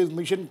success of this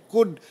mission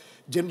could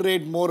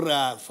generate more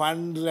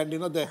funds, and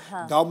the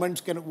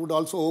governments would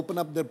also open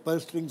up their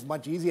purse strings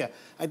much easier.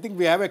 I think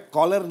we have a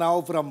caller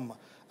now from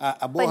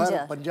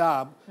Abohar,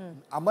 Punjab.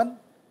 Aman?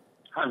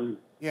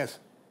 Yes.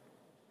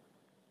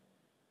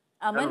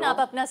 अमन, आप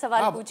अपना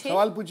सवाल पूछिए।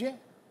 सवाल पूछिए।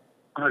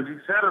 हाँ जी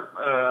sir,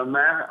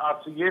 मैं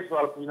आपसे ये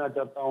सवाल पूछना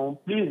चाहता हूँ,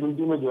 प्लीज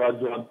हिंदी में जवाब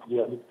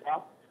दीजिए इसका।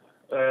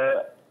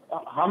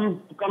 हम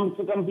कम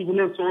से कम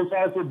पिछले 100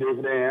 साल से देख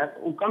रहे हैं,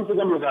 तो कम से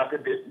कम लगा के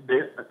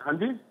हाँ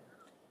जी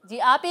जी,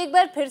 आप एक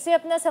बार फिर से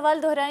अपना सवाल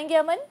दोहराएंगे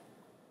अमन?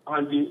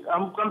 हाँ जी,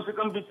 हम कम से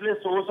कम पिछले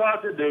 100 साल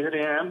से देख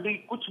रहे हैं भी,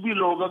 कुछ भी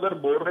लोग अगर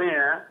बोल रहे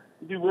हैं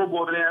भी, वो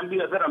बोल रहे हैं भी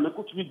अगर हमें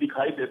कुछ भी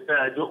दिखाई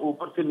देता है जो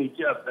ऊपर से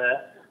नीचे आता है,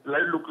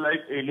 लुक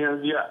लाइक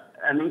एलियंस या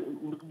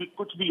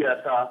कुछ भी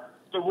ऐसा,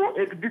 तो वो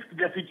एक डिस्क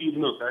जैसी चीज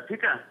में होता है,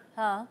 ठीक है।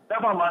 हाँ।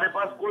 तब हमारे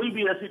पास कोई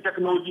भी ऐसी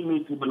टेक्नोलॉजी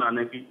नहीं थी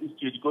बनाने की इस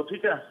चीज को,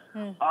 ठीक है।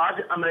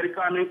 आज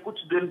अमेरिका ने कुछ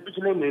दिन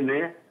पिछले महीने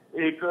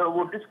एक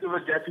वो डिस्क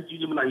जैसी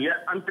चीज बनाई है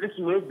अंतरिक्ष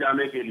में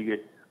जाने के लिए,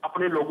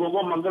 अपने लोगों को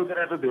मंगल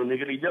ग्रह पे भेजने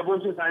के लिए। जब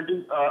उनसे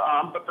साइंटिस्ट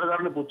आम पत्रकार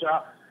ने पूछा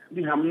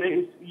कि हमने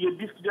ये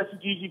डिस्क जैसी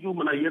चीज क्यों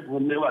बनाई है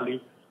घूमने वाली,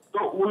 तो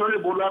उन्होंने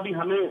बोला भी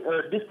हमें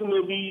डिस्क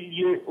में भी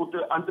ये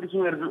अंतरिक्ष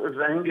में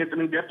रहेंगे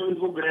इतनी देर, तो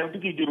इनको ग्रेविटी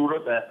की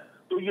जरूरत है,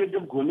 तो ये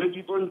जब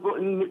घूमेगी तो इनको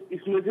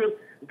इसमें से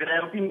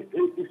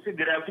इससे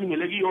ग्रेविटी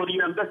मिलेगी और ये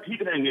अंदर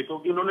ठीक रहेंगे,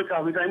 क्योंकि उन्होंने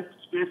काफी टाइम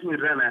स्पेस में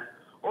रहना है।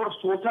 और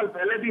 100 साल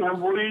पहले भी हम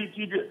वही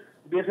चीज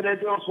देख रहे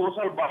थे, और 100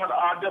 साल बाद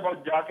आज जब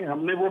जाके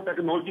हमने वो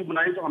टेक्नोलॉजी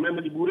बनाई तो हमें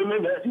मजबूरी में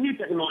वैसी ही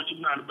टेक्नोलॉजी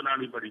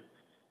बनानी पड़ी।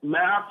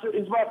 मैं आपसे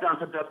इस बात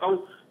जानना चाहता हूँ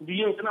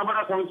ये इतना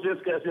बड़ा कॉन्फिडेंस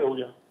कैसे हो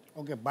गया?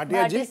 ओके,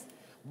 भाटिया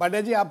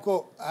जी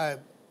आपको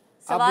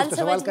सवाल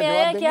समझ में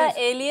आया क्या?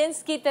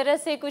 एलियंस की तरह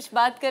से कुछ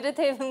बात कर रहे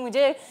थे,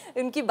 मुझे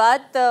उनकी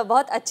बात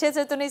बहुत अच्छे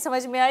से तो नहीं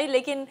समझ में आई,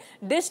 लेकिन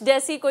डिश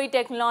जैसी कोई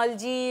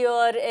टेक्नोलॉजी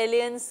और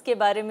एलियंस के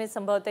बारे में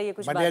संभवतः ये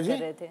कुछ बात कर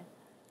रहे थे।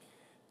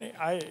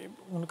 नहीं,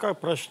 उनका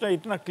प्रश्न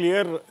इतना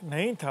क्लियर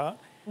नहीं था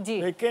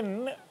जी,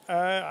 लेकिन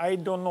आई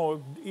डोंट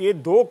नो, ये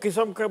दो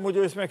किस्म का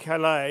मुझे इसमें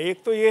ख्याल आया।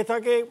 एक तो ये था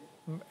कि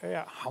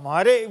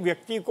हमारे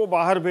व्यक्ति को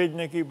बाहर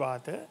भेजने की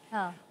बात है,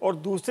 हाँ। और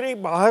दूसरी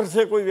बाहर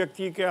से कोई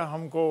व्यक्ति क्या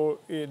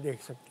हमको ये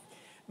देख सकती।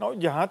 ना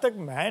जहाँ तक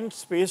मैन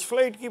स्पेस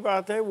फ्लाइट की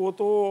बात है, वो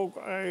तो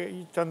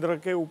चंद्र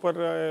के ऊपर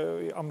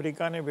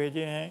अमेरिका ने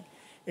भेजे हैं,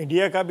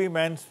 इंडिया का भी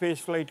मैन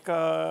स्पेस फ्लाइट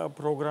का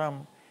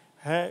प्रोग्राम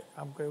है,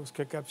 हमको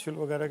उसके कैप्सूल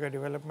वगैरह का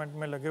डेवलपमेंट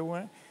में लगे हुए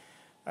हैं।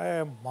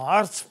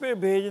 मार्स पे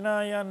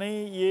भेजना या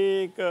नहीं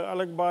ये एक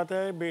अलग बात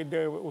है,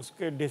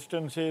 उसके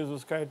डिस्टेंसेस,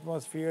 उसका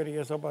एटमॉस्फेयर,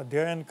 ये सब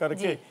अध्ययन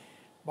करके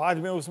बाद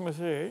में उसमें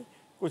से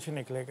कुछ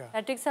निकलेगा।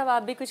 पैट्रिक साहब,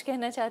 आप भी कुछ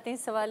कहना चाहते हैं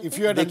इस सवाल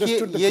पे?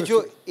 देखिए, ये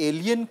जो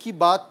एलियन की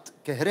बात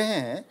कह रहे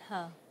हैं,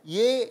 हाँ।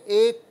 ये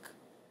एक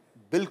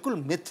बिल्कुल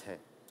मिथ है।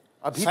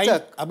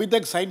 अभी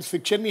तक साइंस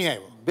फिक्शन ही है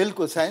वो।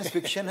 बिल्कुल साइंस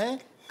फिक्शन है।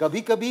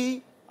 कभी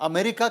कभी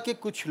अमेरिका के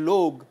कुछ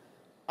लोग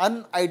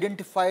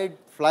अनआइडेंटिफाइड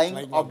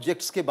फ्लाइंग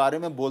ऑब्जेक्ट्स के बारे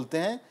में बोलते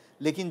हैं,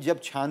 लेकिन जब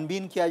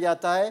छानबीन किया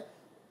जाता है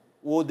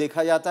वो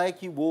देखा जाता है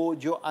कि वो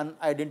जो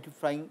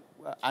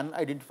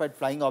अनआइडेंटिफाइड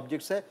फ्लाइंग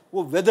ऑब्जेक्ट्स है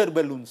वो वेदर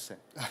बैलून्स हैं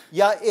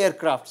या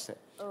एयरक्राफ्ट्स है।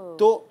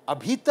 तो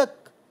अभी तक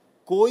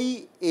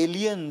कोई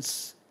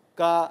एलियंस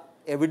का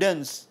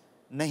एविडेंस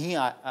नहीं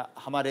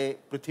हमारे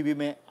पृथ्वी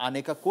में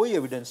आने का कोई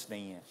एविडेंस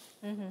नहीं है।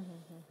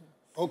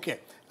 Okay,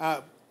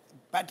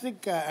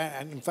 Patrick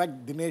and in fact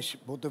Dinesh,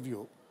 both of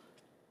you,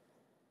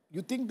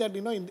 you think that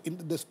in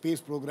the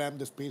space program,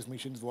 the space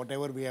missions,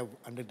 whatever we have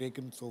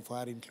undertaken so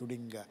far,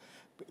 including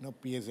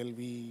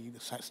PSLV,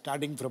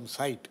 starting from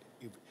site,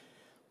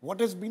 what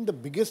has been the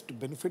biggest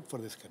benefit for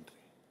this country?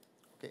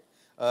 Okay,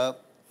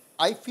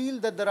 I feel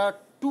that there are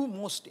two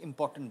most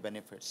important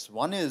benefits.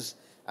 One is,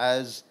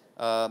 as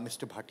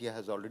Mr. Bhatia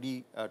has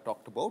already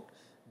talked about,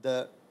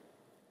 the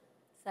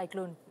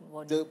cyclone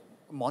warning, the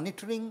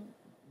monitoring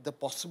the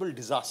possible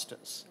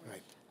disasters,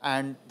 right?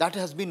 And that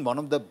has been one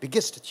of the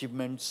biggest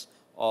achievements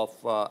of,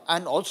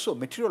 and also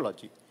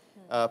meteorology,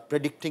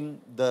 predicting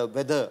the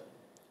weather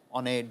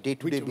on a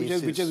day-to-day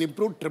basis. Which has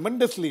improved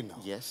tremendously now.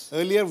 Yes.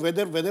 Earlier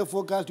weather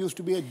forecast used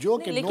to be a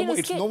joke, and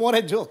it's no more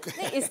a joke.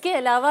 इसके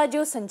अलावा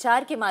जो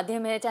संचार के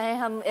माध्यम है, चाहे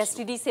हम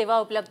STD सेवा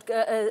उपलब्ध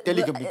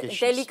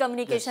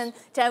टेलीकम्युनिकेशन,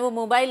 चाहे वो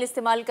मोबाइल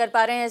इस्तेमाल कर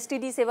पा रहे हैं,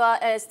 STD सेवा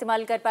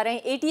इस्तेमाल कर पा रहे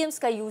हैं, ATMs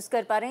का यूज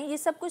कर पा रहे हैं, ये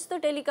सब कुछ तो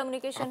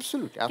टेलीकम्युनिकेशन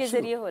के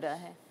जरिए हो रहा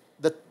है।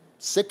 The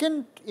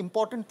second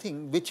important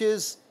thing, which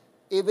is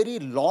a very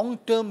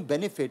long-term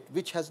benefit,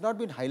 which has not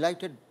been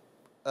highlighted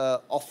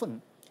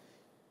often,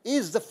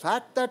 is the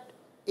fact that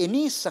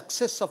any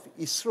success of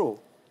ISRO,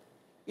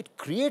 it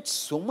creates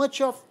so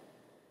much of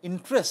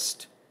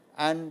interest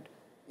and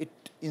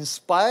it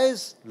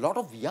inspires a lot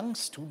of young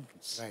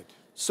students. Right.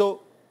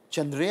 So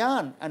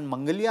Chandrayaan and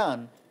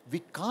Mangalyaan,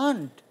 we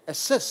can't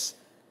assess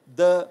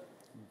the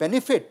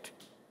benefit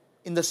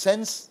in the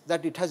sense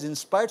that it has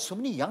inspired so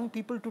many young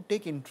people to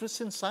take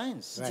interest in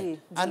science. Right.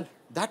 And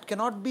that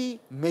cannot be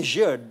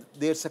measured,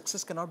 their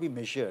success cannot be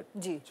measured.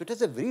 Ji. So it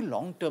has a very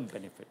long-term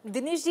benefit.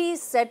 Dinesh ji,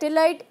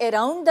 satellite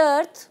around the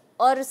earth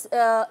और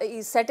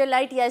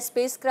satellite या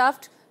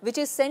spacecraft which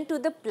is sent to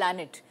the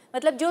planet,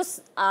 मतलब जो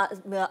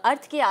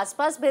अर्थ के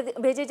आसपास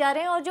भेजे जा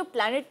रहे हैं और जो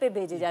प्लैनेट पे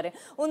भेजे जा रहे हैं,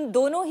 उन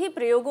दोनों ही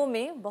प्रयोगों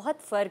में बहुत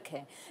फ़र्क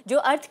है। जो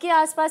अर्थ के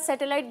आसपास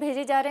सैटेलाइट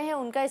भेजे जा रहे हैं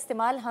उनका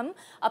इस्तेमाल हम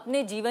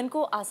अपने जीवन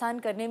को आसान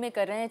करने में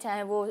कर रहे हैं,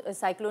 चाहे वो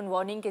साइक्लोन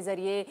वार्निंग के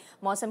ज़रिए,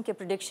 मौसम के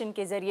प्रिडिक्शन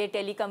के ज़रिए,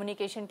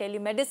 टेलीकम्युनिकेशन,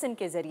 टेलीमेडिसिन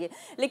के ज़रिए।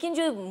 लेकिन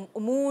जो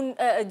मून,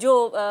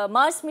 जो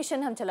मार्स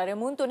मिशन हम चला रहे हैं,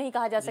 मून तो नहीं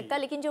कहा जा सकता,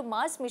 लेकिन जो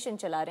मार्स मिशन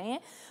चला रहे हैं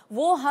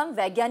वो हम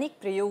वैज्ञानिक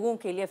प्रयोगों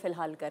के लिए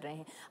फ़िलहाल कर रहे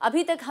हैं।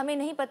 अभी तक हमें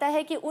नहीं पता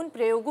है कि उन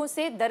प्रयोगों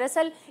से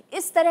दरअसल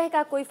इस तरह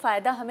का कोई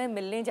फ़ायदा हमें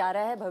मिलने जा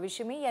रहा है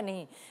भविष्य में या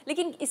नहीं,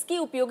 लेकिन इसकी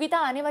उपयोगिता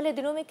आने वाले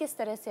दिनों में किस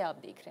तरह से आप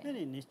देख रहे हैं?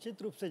 नहीं,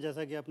 निश्चित रूप से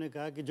जैसा कि आपने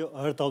कहा कि जो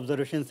अर्थ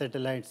ऑब्जर्वेशन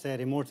सैटेलाइट्स है,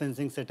 रिमोट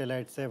सेंसिंग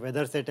सैटेलाइट्स है,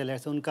 वेदर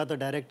सैटेलाइट्स है, उनका तो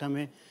डायरेक्ट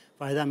हमें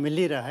फ़ायदा मिल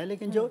ही रहा है।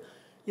 लेकिन जो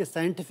ये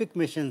साइंटिफिक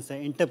मिशन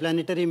है,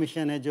 इंटरप्लानिटरी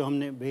मिशन है जो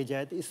हमने भेजा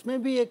है, तो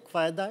इसमें भी एक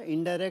फ़ायदा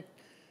इनडायरेक्ट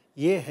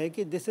ये है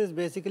कि दिस इज़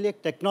बेसिकली एक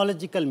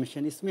टेक्नोलॉजिकल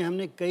मिशन। इसमें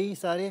हमने कई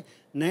सारे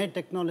नए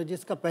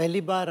टेक्नोलॉजीज़ का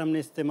पहली बार हमने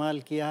इस्तेमाल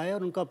किया है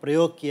और उनका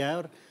प्रयोग किया है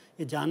और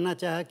ये जानना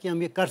चाहा कि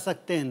हम ये कर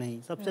सकते हैं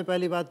नहीं। सबसे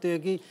पहली बात तो ये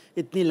कि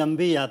इतनी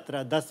लंबी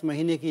यात्रा, 10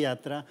 महीने की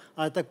यात्रा,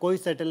 आज तक कोई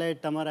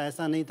सैटेलाइट हमारा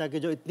ऐसा नहीं था कि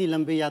जो इतनी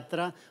लंबी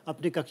यात्रा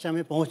अपनी कक्षा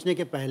में पहुंचने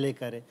के पहले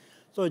करे।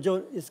 तो जो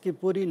इसकी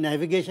पूरी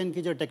नेविगेशन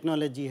की जो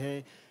टेक्नोलॉजी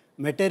है,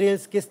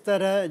 मटेरियल्स किस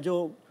तरह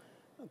जो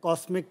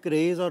कॉस्मिक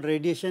रेज और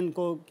रेडिएशन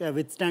को क्या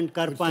विथस्टैंड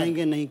कर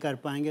पाएंगे नहीं कर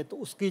पाएंगे, तो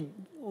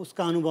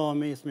उसका अनुभव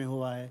हमें इसमें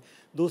हुआ है।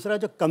 दूसरा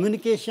जो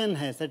कम्युनिकेशन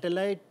है,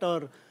 सैटेलाइट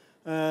और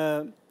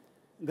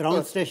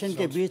ग्राउंड स्टेशन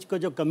के बीच को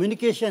जो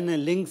कम्युनिकेशन है,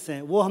 लिंक्स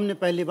हैं, वो हमने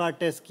पहली बार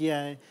टेस्ट किया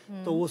है,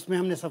 तो उसमें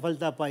हमने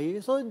सफलता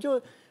पाई। सो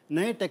जो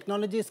नए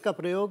टेक्नोलॉजीज़ का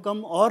प्रयोग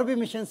हम और भी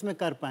मिशंस में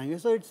कर पाएंगे।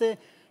 So it's a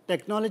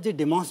technology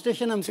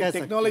demonstration हम कह सकते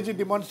हैं। Technology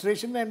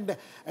demonstration, and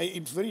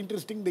it's very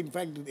interesting. In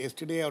fact,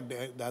 yesterday or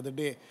the other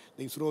day,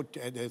 the ISRO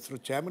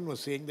chairman was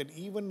saying that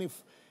even if,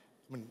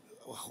 I mean,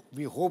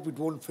 we hope it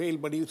won't fail,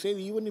 but he says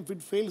even if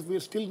it fails,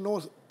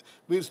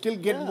 we'll still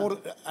get more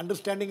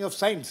understanding of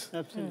science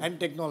and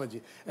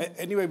technology.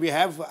 Anyway, we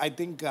have, I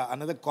think,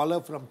 another caller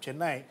from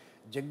Chennai,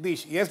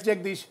 Jagdish. Yes,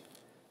 Jagdish,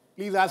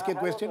 please ask your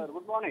question. Hello, sir.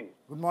 Good morning.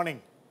 Good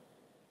morning.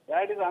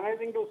 Yeah, it is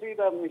amazing to see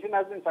the mission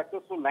has been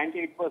successful,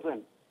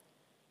 98%.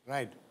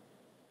 Right.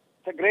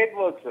 It's a great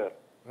work, sir.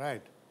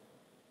 Right.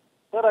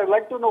 Sir, I'd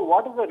like to know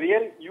what is the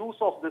real use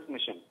of this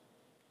mission?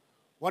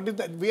 What is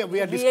that? We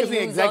are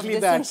discussing exactly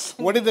that.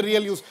 What is the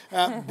real use?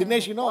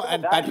 Dinesh, you know,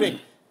 and Patrick.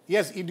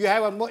 Yes, do you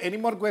have any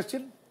more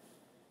question?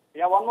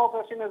 Yeah, one more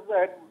question is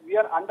that we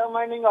are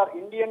undermining our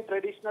Indian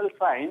traditional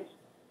science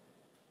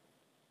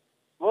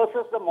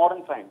versus the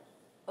modern science.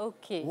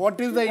 Okay.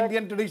 What is the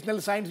Indian traditional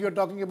science you are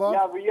talking about?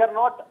 Yeah, we are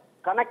not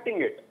connecting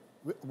it.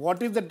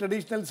 What is the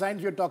traditional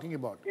science you are talking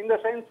about? In the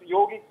sense,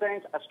 yogic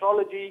science,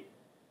 astrology,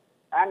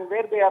 and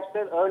where they have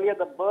said earlier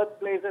the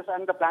birthplaces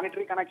and the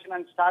planetary connection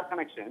and star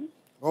connection.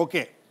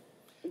 Okay.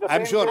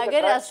 I'm sure.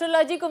 अगर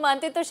astrology को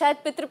मानते तो शायद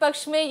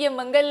पितृपक्ष में ये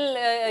मंगल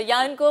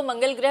यान को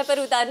मंगल ग्रह पर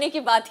उतारने की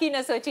बात ही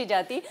न सोची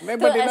जाती। No,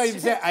 but you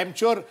know, I'm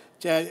sure,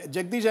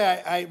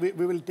 Jagdish,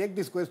 we will take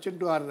this question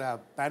to our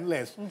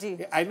panelists.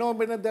 I know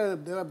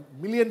there are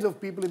millions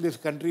of people in this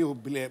country who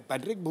believe,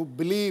 Patrick, who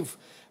believe,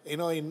 you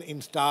know,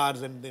 in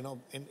stars and, you know,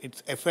 in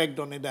its effect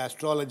on it, the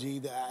astrology,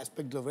 the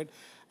aspects of it.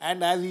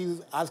 And as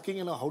he's asking,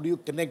 you know, how do you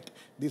connect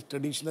this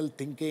traditional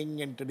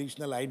thinking and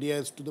traditional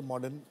ideas to the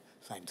modern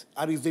science?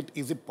 Or is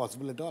it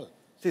possible at all?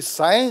 See,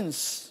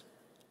 science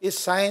is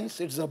science,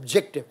 it's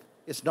objective.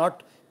 It's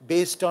not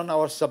based on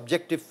our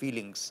subjective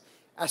feelings.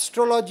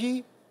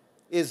 Astrology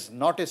is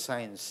not a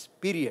science,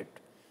 period.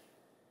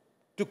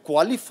 To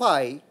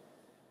qualify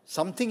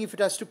something, if it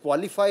has to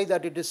qualify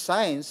that it is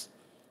science,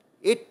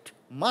 it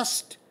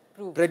must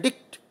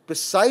predict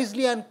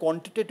precisely and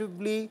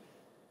quantitatively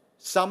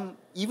some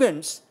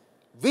events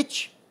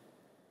which,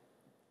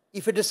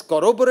 if it is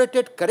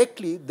corroborated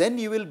correctly, then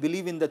you will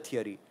believe in the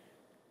theory.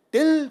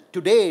 Till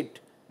to date,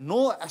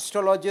 no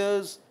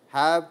astrologers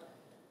have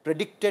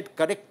predicted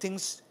correct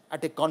things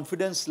at a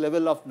confidence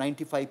level of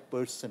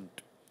 95%.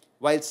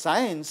 While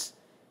science,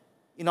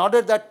 in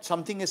order that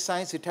something is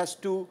science, it has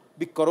to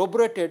be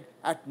corroborated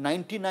at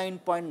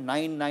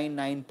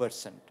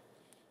 99.999%.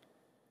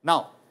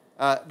 Now,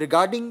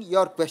 regarding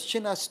your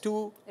question as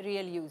to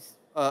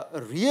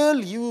real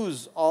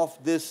use of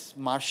this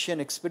Martian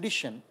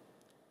expedition,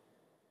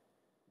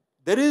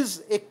 there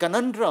is a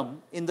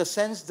conundrum in the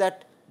sense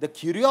that the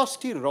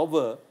Curiosity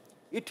rover,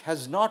 it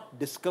has not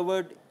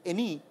discovered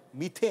any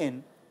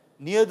methane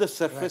near the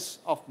surface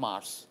of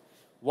Mars.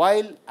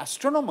 While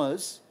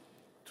astronomers,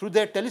 through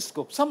their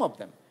telescope, some of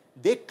them,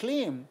 they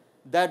claim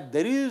that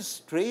there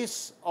is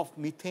trace of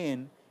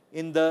methane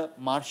in the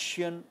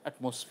Martian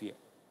atmosphere.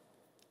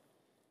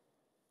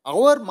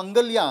 Our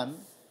Mangalyaan,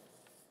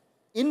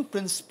 in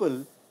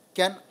principle,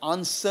 can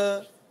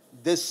answer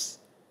this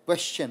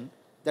question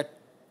that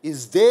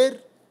is there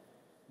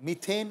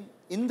methane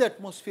in the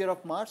atmosphere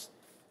of Mars?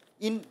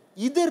 In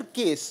either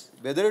case,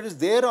 whether it is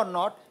there or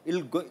not,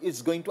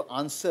 it's going to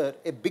answer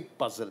a big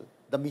puzzle,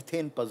 the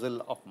methane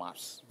puzzle of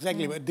Mars.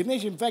 Exactly.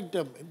 Dinesh, in fact,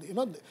 you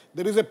know,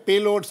 there is a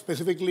payload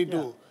specifically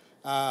to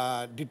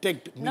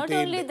detect Not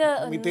methane, only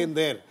the methane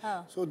there.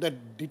 So that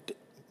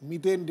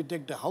methane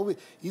detector, how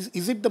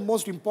is it the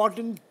most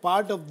important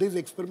part of this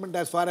experiment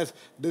as far as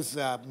this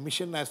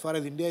mission, as far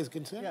as India is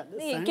concerned?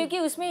 नहीं, क्योंकि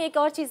उसमें एक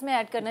और चीज़ मैं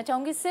add करना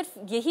चाहूँगी, सिर्फ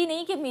यही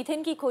नहीं कि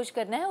मीथेन की खोज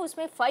करना है,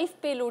 उसमें 5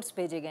 पेलोड्स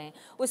भेजे गए हैं,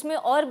 उसमें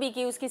और भी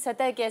कि उसकी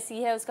सतह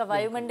कैसी है, उसका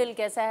वायुमंडल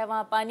कैसा है,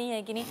 वहाँ पानी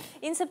है कि नहीं,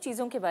 इन सब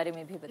चीज़ों के बारे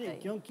में भी बताइए।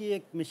 क्योंकि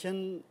एक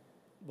मिशन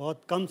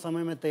बहुत कम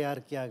समय में तैयार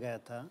किया गया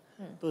था,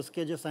 तो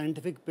उसके जो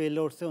साइंटिफिक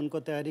पेलोड्स थे उनको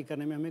तैयारी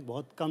करने में हमें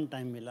बहुत कम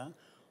टाइम मिला,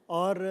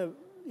 और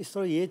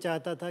इसरो ये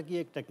चाहता था कि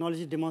एक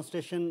टेक्नोलॉजी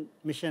डिमॉन्स्ट्रेशन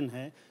मिशन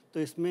है तो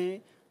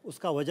इसमें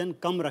उसका वज़न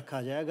कम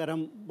रखा जाए। अगर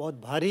हम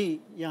बहुत भारी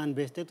यान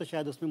भेजते तो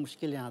शायद उसमें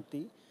मुश्किलें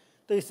आती,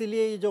 तो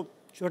इसीलिए ये जो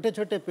छोटे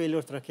छोटे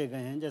पेलोड्स रखे गए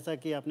हैं, जैसा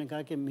कि आपने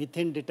कहा कि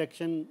मीथेन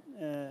डिटेक्शन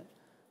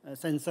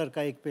सेंसर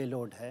का एक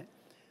पेलोड है।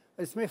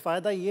 इसमें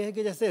फ़ायदा ये है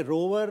कि जैसे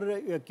रोवर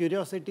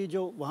क्यूरियोसिटी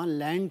जो वहाँ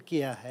लैंड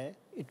किया है,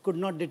 it could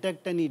not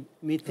detect any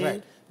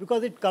methane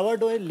because it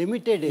covered a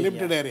limited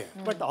area.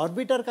 But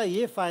orbiter का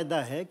ये फ़ायदा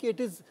है कि it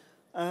is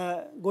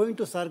going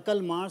to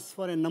circle Mars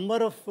for a number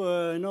of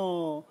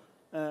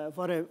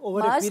for a over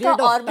a period of time. Mars का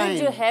orbit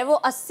जो है वो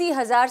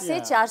 80,000 से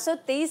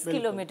 423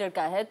 किलोमीटर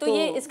का है, तो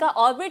ये इसका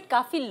ऑर्बिट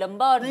काफ़ी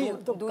लंबा और दूरी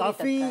तक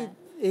का है।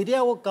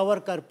 एरिया वो कवर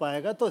कर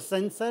पाएगा, तो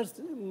सेंसर्स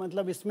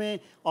मतलब इसमें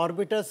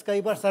ऑर्बिटर्स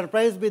कई बार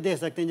सरप्राइज भी दे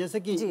सकते हैं, जैसे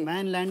कि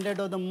man landed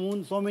on the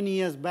moon so many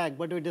years back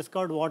but we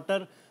discovered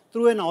water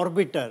through an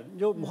orbiter,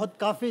 जो बहुत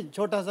काफ़ी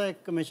छोटा सा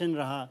एक मिशन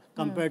रहा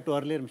compare to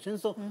earlier mission.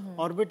 So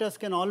orbiters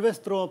can always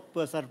throw up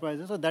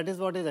surprises, so that is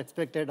what is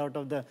expected out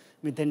of the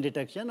methane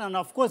detection, end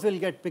of course will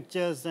get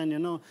pictures and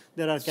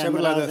there are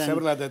cameras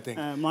several other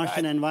things.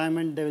 Martian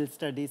environment they will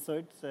study.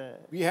 So it's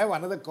we have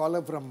another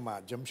caller from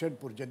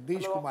Jamshedpur,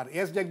 Jagdish Kumar.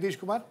 Yes,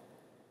 Jagdish Kumar.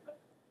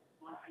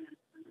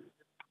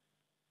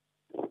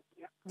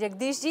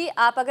 Jagdish ji,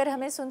 आप अगर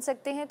हमें सुन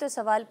सकते हैं तो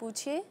सवाल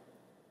पूछिए।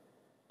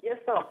 Yes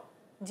sir.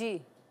 जी,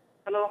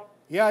 hello.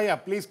 या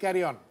please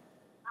carry on.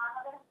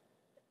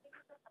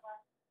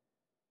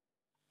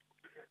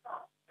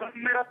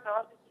 मेरा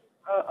सवाल,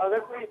 अगर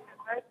कोई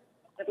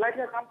सैटेलाइट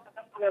का काम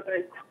खत्म हो जाता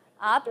है,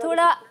 आप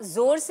थोड़ा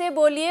जोर से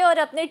बोलिए और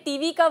अपने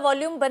टीवी का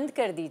वॉल्यूम बंद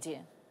कर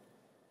दीजिए।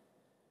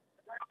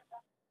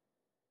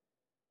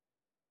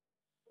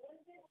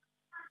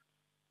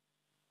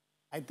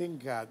 I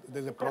think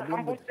there's a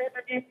problem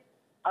with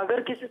अगर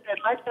किसी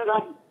सैटेलाइट का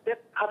काम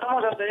खत्म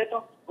हो जाता है तो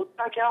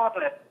उसका क्या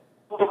होता है,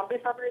 तो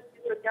वापस आता है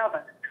क्या होता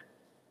है?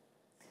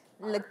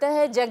 लगता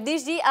है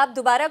जगदीश जी आप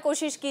दोबारा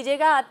कोशिश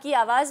कीजिएगा, आपकी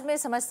आवाज़ में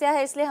समस्या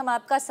है इसलिए हम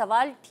आपका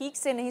सवाल ठीक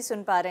से नहीं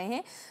सुन पा रहे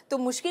हैं। तो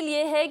मुश्किल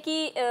ये है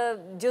कि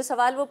जो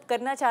सवाल वो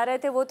करना चाह रहे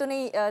थे वो तो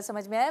नहीं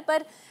समझ में आया,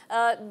 पर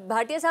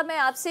भाटिया साहब मैं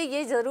आपसे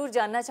ये ज़रूर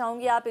जानना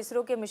चाहूँगी, आप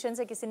इसरो के मिशन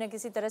से किसी न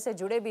किसी तरह से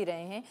जुड़े भी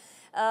रहे हैं,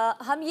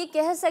 हम ये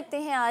कह सकते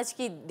हैं आज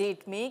की डेट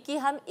में कि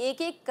हम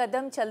एक एक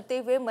कदम चलते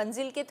हुए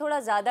मंजिल के थोड़ा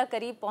ज़्यादा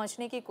करीब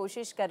पहुँचने की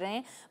कोशिश कर रहे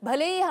हैं।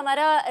 भले ही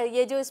हमारा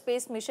ये जो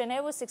स्पेस मिशन है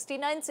वो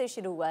 69 से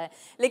शुरू हुआ है,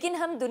 लेकिन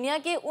हम दुनिया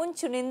के उन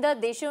चुनिंदा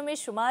देशों में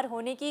शुमार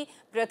होने की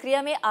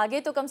प्रक्रिया में आगे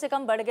तो कम से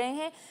कम बढ़ गए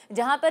हैं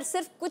जहां पर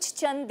सिर्फ कुछ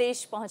चंद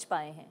देश पहुंच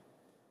पाए हैं।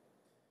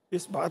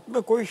 इस बात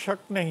में कोई शक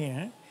नहीं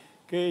है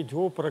कि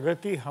जो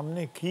प्रगति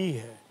हमने की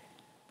है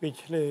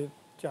पिछले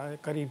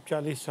करीब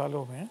 40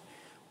 सालों में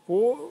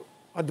वो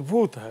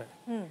अद्भुत है,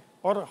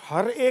 और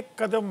हर एक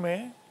कदम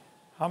में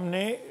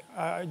हमने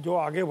जो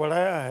आगे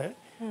बढ़ाया है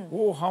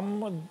वो हम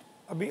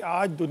अभी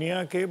आज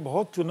दुनिया के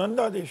बहुत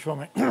चुनिंदा देशों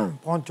में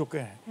पहुंच चुके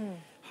हैं।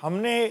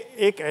 हमने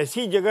एक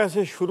ऐसी जगह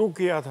से शुरू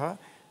किया था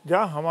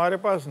जहां हमारे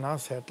पास ना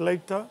सैटेलाइट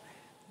था,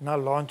 ना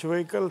लॉन्च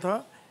व्हीकल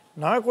था,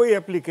 ना कोई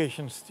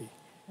एप्लीकेशंस थी।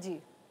 जी।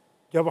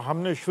 जब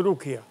हमने शुरू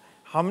किया,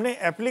 हमने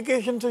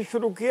एप्लीकेशन से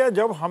शुरू किया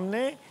जब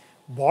हमने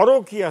बोरो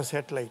किया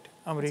सैटेलाइट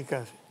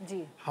अमेरिका से।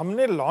 जी।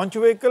 हमने लॉन्च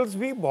व्हीकल्स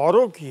भी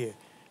बोरो किए,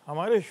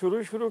 हमारे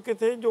शुरू के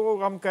थे जो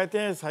हम कहते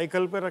हैं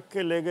साइकिल पे रख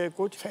के ले गए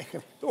कुछ,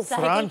 तो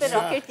फ्रांस से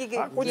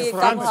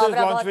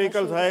लॉन्च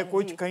व्हीकल्स आए,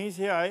 कुछ कहीं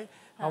से आए।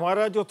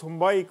 हमारा जो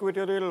Thumba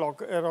equatorial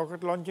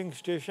rocket launching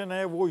station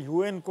है वो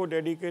यूएन को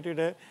डेडिकेटेड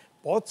है,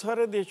 बहुत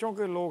सारे देशों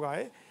के लोग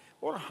आए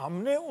और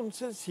हमने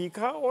उनसे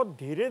सीखा और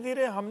धीरे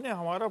धीरे हमने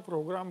हमारा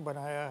प्रोग्राम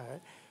बनाया है।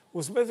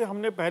 उसमें से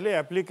हमने पहले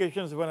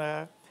एप्लीकेशंस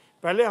बनाया,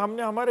 पहले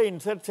हमने हमारे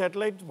इनसेट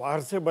सैटेलाइट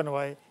बाहर से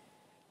बनवाए,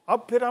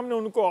 अब फिर हमने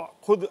उनको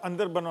खुद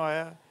अंदर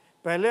बनवाया।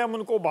 पहले हम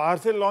उनको बाहर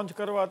से लॉन्च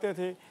करवाते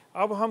थे,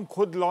 अब हम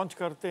खुद लॉन्च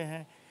करते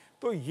हैं।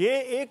 तो ये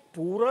एक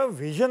पूरा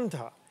विजन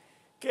था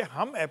कि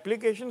हम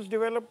एप्लीकेशंस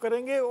डेवलप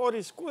करेंगे और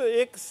इसको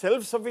एक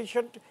सेल्फ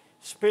सफिशिएंट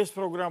स्पेस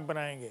प्रोग्राम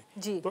बनाएंगे।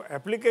 तो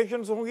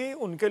एप्लीकेशंस होंगी,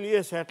 उनके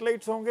लिए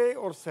सैटेलाइट्स होंगे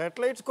और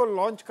सैटेलाइट्स को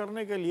लॉन्च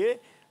करने के लिए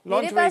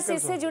मेरे पास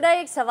इससे जुड़ा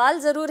एक सवाल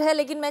जरूर है,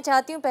 लेकिन मैं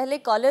चाहती हूँ पहले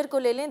कॉलर को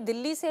ले लें।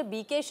 दिल्ली से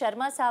बीके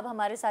शर्मा साहब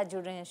हमारे साथ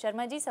जुड़ रहे हैं।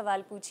 शर्मा जी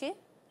सवाल पूछिए।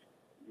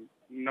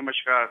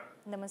 नमस्कार।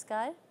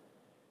 नमस्कार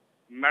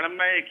मैडम,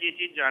 मैं एक ही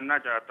चीज जानना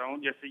चाहता हूँ,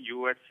 जैसे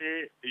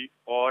यूएसए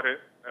और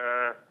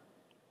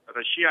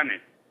रशिया ने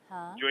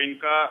जो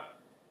इनका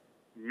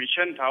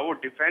मिशन था वो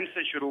डिफेंस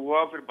से शुरू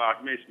हुआ फिर बाद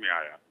में इसमें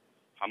आया।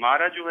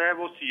 हमारा जो है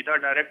वो सीधा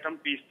डायरेक्ट हम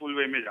पीसफुल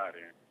वे में जा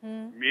रहे हैं।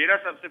 मेरा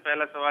सबसे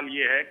पहला सवाल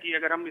ये है कि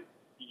अगर हम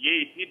ये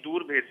इतनी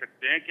दूर भेज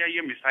सकते हैं, क्या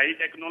ये मिसाइल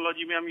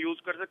टेक्नोलॉजी में हम यूज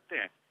कर सकते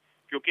हैं?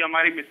 क्योंकि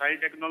हमारी मिसाइल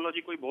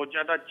टेक्नोलॉजी कोई बहुत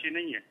ज्यादा अच्छी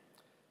नहीं है।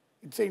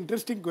 It's an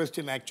interesting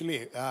question,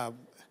 actually,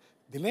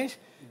 Dinesh.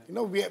 You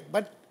know,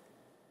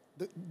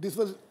 this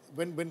was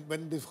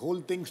when this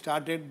whole thing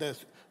started.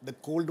 The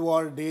Cold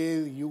War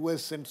days,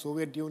 U.S. and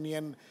Soviet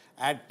Union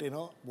at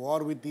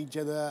war with each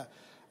other,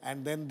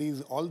 and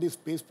then all these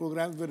space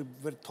programs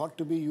were thought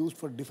to be used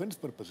for defense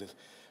purposes.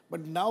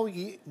 But now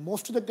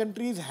most of the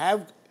countries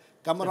have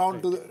come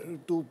around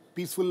to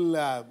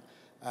peaceful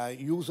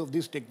use of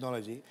this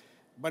technology.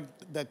 But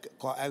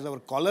as our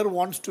caller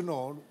wants to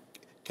know,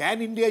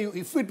 can India,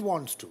 if it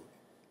wants to,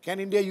 can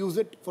India use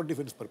it for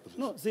defense purposes?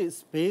 No, see,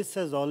 space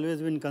has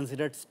always been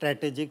considered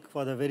strategic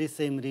for the very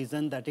same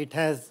reason that it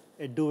has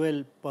a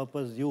dual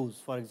purpose use.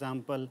 For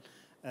example,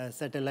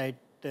 satellite,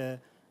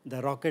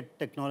 the rocket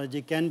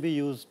technology can be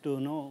used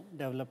to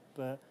develop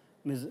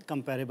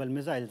comparable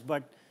missiles.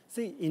 But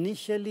see,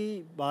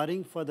 initially,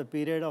 barring for the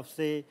period of,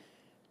 say,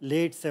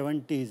 late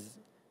 70s,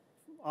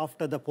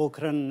 after the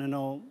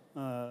Pokhran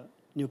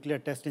nuclear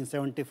test in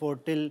 74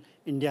 till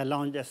India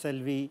launched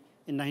SLV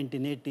in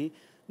 1980,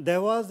 there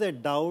was a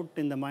doubt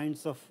in the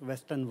minds of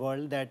Western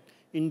world that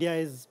India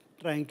is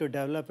trying to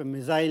develop a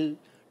missile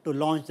to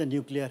launch the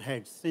nuclear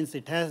heads. Since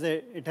it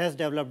has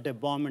developed a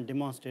bomb and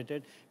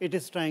demonstrated, it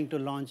is trying to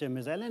launch a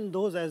missile. And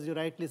those, as you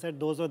rightly said,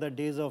 those are the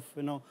days of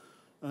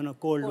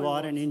Cold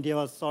War, and India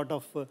was sort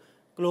of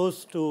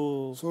close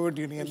to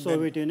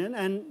Soviet Union.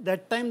 And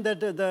that time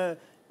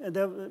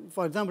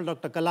for example,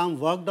 Dr. Kalam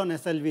worked on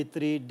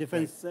SLV-3,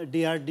 defense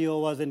DRDO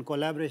was in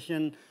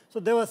collaboration. So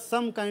there was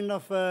some kind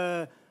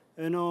of,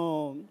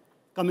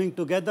 coming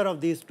together of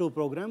these two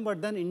programs,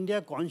 but then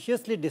India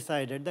consciously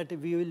decided that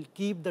we will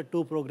keep the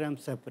two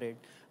programs separate.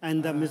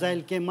 And the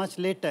missile came much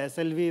later.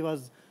 SLV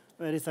was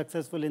very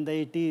successful in the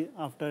 80s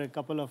after a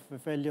couple of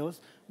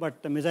failures,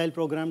 but the missile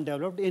program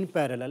developed in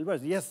parallel.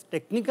 But yes,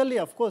 technically,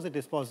 of course, it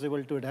is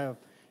possible to have,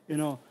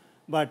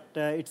 but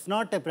it's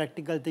not a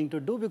practical thing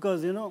to do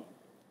because,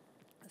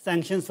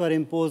 sanctions were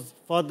imposed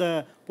for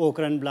the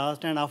Pokhran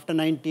blast, and after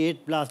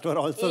 98 blast were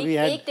also we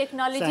had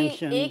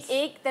sanctions.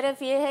 एक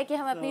तरफ ये है कि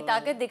हम अपनी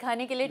ताकत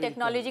दिखाने के लिए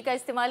टेक्नोलॉजी का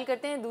इस्तेमाल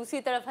करते हैं,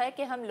 दूसरी तरफ है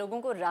कि हम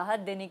लोगों को राहत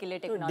देने के लिए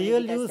टेक्नोलॉजी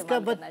का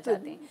इस्तेमाल करना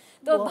चाहते हैं।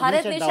 तो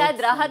भारत ने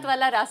शायद राहत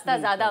वाला रास्ता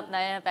ज़्यादा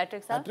अपनाया है,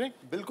 पैट्रिक साहब।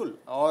 बिल्कुल।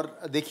 और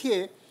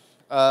देखिए,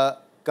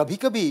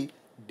 कभी-कभी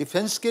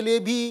डिफेंस के लिए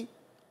भी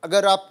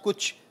अगर आप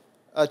कुछ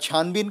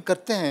छानबीन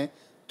करते हैं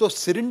तो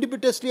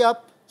सिरेंडिपिटसली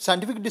आप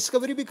साइंटिफिक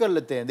डिस्कवरी भी कर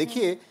लेते हैं।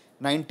 देखिए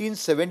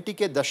 1970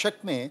 के दशक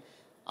में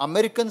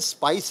अमेरिकन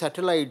स्पाई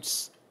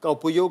सैटेलाइट्स का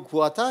उपयोग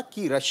हुआ था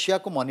कि रशिया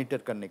को मॉनिटर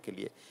करने के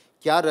लिए।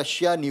 क्या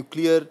रशिया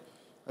न्यूक्लियर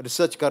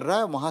रिसर्च कर रहा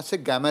है, वहाँ से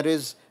गामा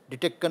रेज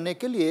डिटेक्ट करने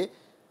के लिए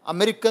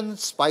अमेरिकन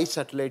स्पाई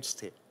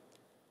सैटेलाइट्स थे।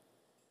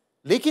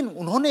 लेकिन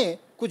उन्होंने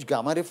कुछ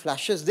गामा रे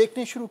फ्लैशेस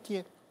देखने शुरू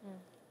किए।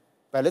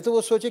 पहले तो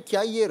वो सोचे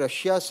क्या ये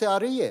रशिया से आ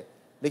रही है,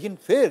 लेकिन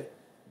फिर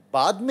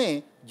बाद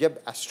में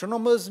जब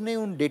एस्ट्रोनॉमर्स ने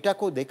उन डेटा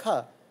को देखा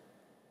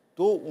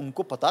तो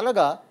उनको पता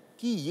लगा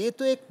कि ये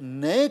तो एक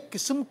नए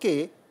किस्म के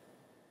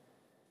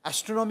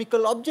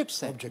एस्ट्रोनॉमिकल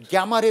ऑब्जेक्ट्स हैं,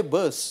 gamma ray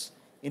bursts.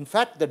 In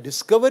fact, the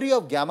discovery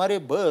of gamma ray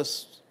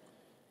bursts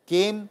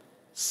came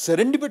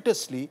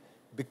serendipitously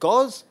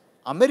because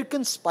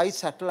American spy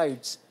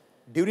satellites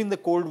during the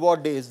Cold War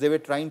days, they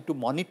were trying to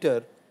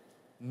monitor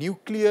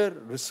nuclear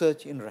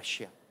research in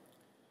Russia.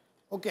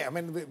 Okay, I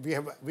mean,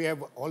 we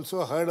have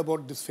also heard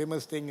about this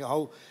famous thing,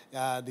 how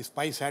the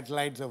spy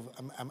satellites of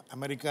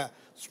America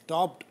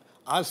stopped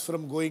us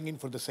from going in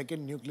for the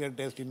second nuclear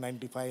test in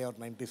 95 or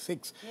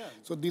 96. Yeah.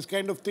 So these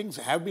kind of things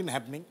have been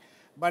happening.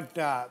 But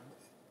the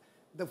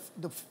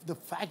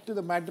fact of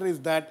the matter is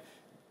that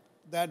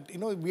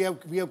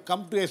we have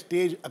come to a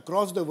stage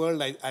across the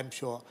world, I'm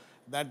sure,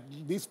 that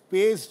these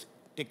space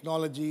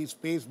technology,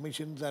 space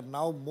missions are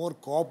now more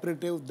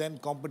cooperative than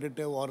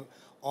competitive or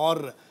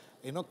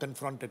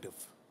confrontative.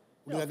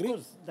 Would you agree? Of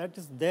course, that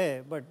is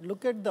there. But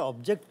look at the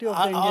objective of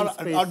the Indian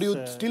space. Or do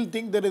you still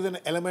think there is an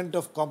element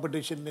of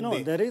competition in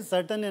No, there is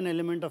certainly an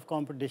element of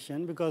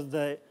competition because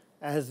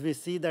as we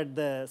see that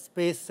the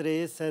space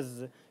race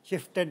has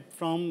shifted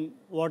from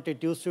what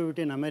it used to be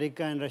between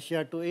America and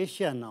Russia to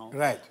Asia now.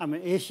 Right. I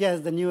mean, Asia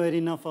is the new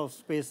arena for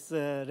space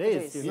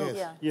race. Yes.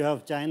 Yeah. You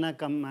have China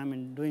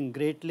doing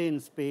greatly in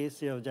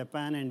space. You have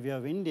Japan and we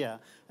have India,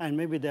 and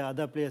maybe the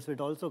other players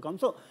will also come.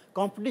 So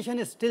competition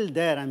is still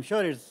there. I'm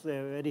sure it's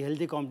a very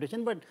healthy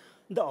competition, but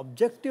the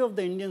objective of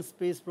the Indian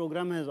space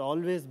program has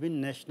always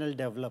been national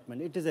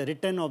development. It is a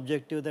written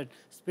objective that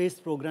space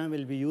program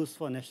will be used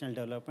for national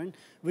development,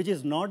 which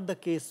is not the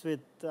case with,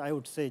 I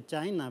would say,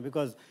 China,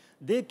 because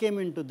they came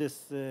into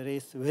this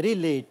race very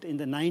late in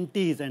the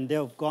 90s, and they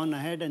have gone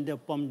ahead and they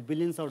have pumped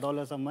billions of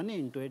dollars of money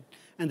into it.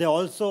 And they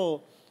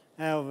also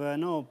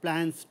have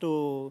plans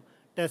to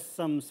test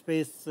some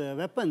space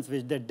weapons,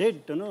 which they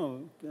did,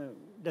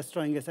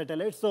 destroying a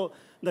satellite. So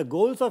the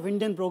goals of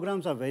Indian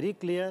programs are very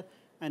clear,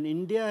 and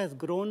India has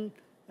grown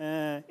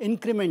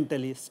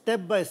incrementally,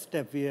 step by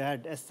step. We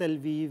had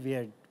SLV, we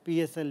had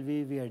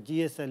PSLV, we had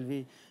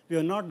GSLV. We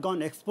have not gone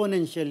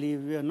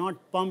exponentially. We have not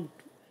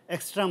pumped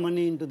extra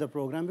money into the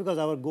program because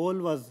our goal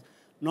was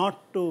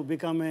not to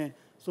become a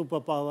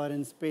superpower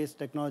in space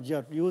technology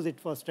or use it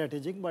for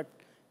strategic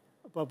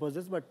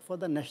purposes, but for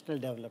the national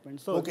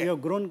development. So we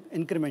have grown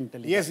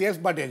incrementally. Yes,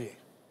 Bhattacharya.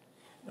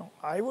 No,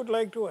 I would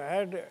like to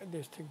add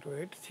this thing to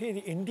it. See,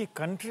 in the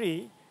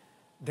country,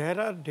 there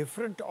are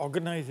different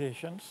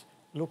organizations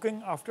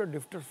looking after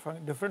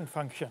different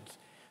functions.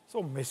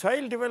 So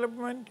missile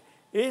development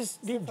is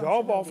the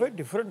job of a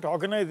different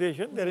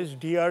organization. There is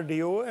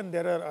DRDO and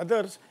there are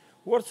others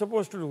who are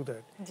supposed to do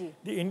that.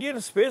 The Indian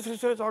Space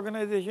Research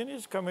Organization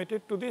is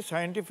committed to the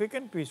scientific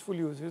and peaceful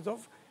uses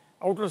of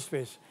outer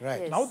space.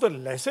 Right. Now the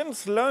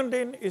lessons learned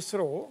in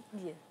ISRO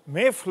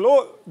may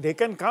flow. They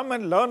can come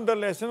and learn the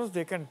lessons.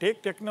 They can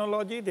take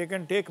technology. They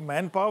can take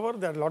manpower.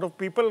 There are a lot of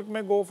people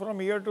may go from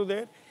here to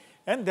there.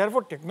 And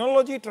therefore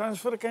technology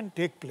transfer can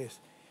take place.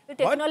 तो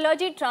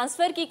technology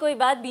transfer की कोई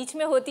बात बीच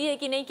में होती है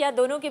कि नहीं? क्या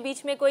दोनों के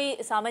बीच में कोई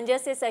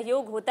सामंजस्य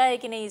सहयोग होता है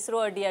कि नहीं इसरो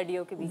और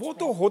डीआरडीओ के बीच? वो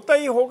तो होता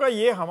ही होगा.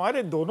 ये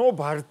हमारे दोनों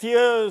भारतीय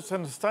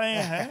संस्थाएं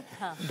हैं.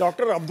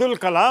 डॉक्टर अब्दुल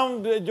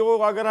कलाम जो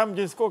अगर हम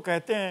जिसको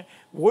कहते हैं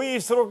वही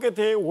इसरो के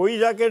थे, वही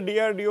जाके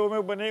डीआरडीओ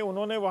में बने,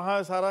 उन्होंने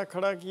वहाँ सारा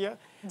खड़ा किया.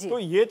 तो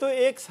ये तो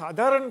एक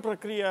साधारण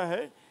प्रक्रिया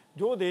है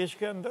जो देश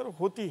के अंदर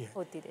होती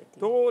रहती.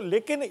 तो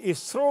लेकिन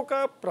इसरो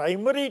का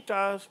primary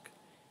task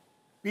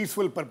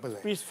peaceful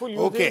purpose. Peaceful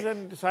uses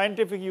and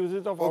scientific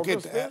uses of outer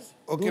space.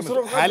 Okay,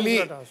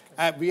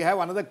 we have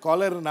another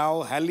caller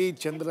now, Hali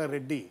Chandra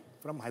Reddy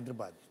from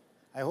Hyderabad.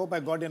 I hope I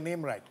got your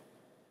name right.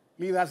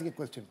 Please ask a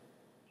question.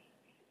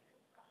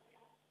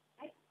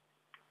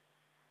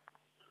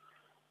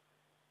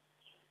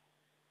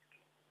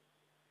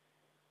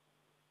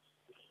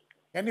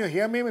 Can you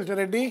hear me, Mr.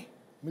 Reddy?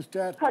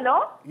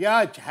 Hello?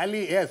 Yeah,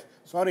 Hali, yes.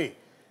 Sorry.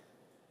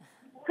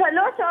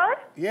 Hello, sir.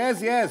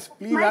 Yes.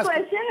 Please My ask. My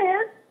question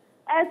is,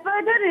 as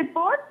per the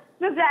report,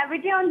 the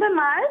gravity on the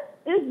Mars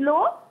is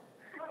low.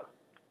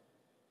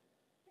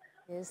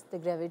 Yes, the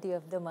gravity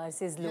of the Mars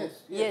is low.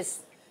 Yes.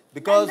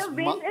 Because and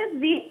the wind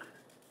is weak.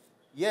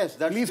 Yes,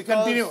 that's Please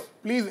because... continue.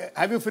 Please,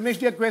 have you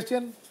finished your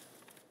question?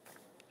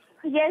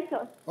 Yes,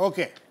 sir.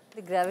 Okay.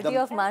 The gravity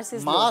of Mars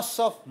is low. Mass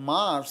of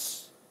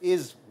Mars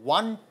is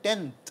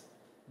 1/10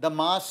 the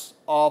mass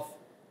of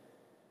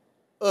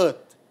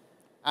Earth,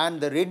 and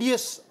the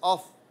radius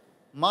of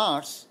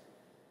Mars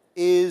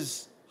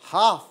is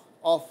half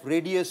of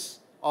radius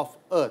of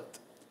Earth,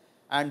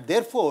 and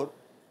therefore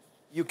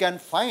you can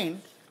find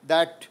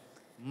that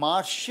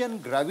Martian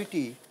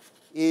gravity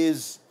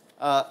is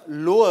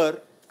lower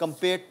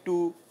compared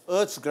to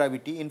Earth's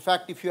gravity. In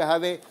fact, if you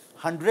have a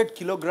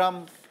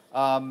 100-kilogram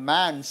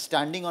man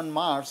standing on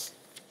Mars,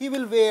 he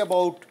will weigh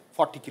about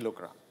 40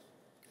 kilograms.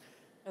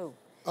 Oh.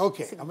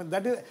 Okay, I mean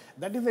that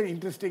is an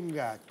interesting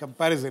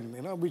comparison,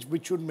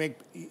 which should make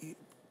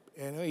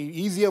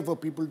easier for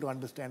people to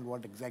understand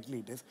what exactly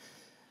it is.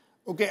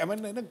 Okay, I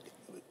mean,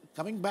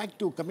 coming back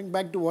to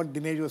what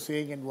Dinesh was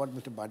saying and what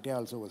Mr. Bhatia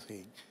also was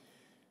saying,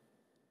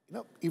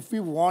 if we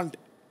want,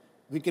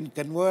 we can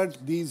convert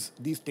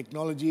these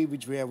technology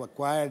which we have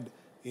acquired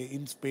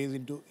in space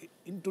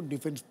into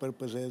defense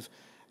purposes,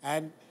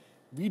 and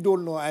we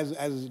don't know, as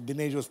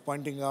Dinesh was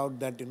pointing out,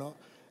 that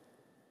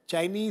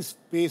Chinese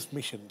space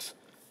missions,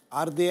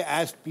 are they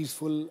as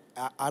peaceful?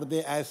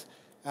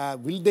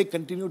 Will they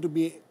continue to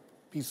be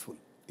peaceful?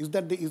 Is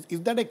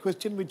that a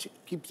question which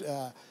keeps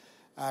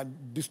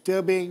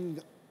disturbing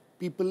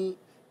people,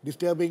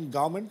 disturbing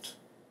governments?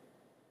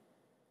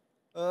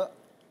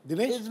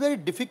 Dinesh? It's very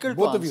difficult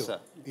Both to of you. answer.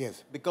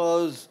 Yes.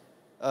 Because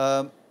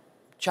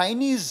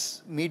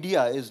Chinese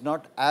media is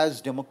not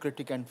as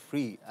democratic and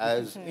free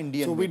as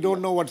Indian So we media.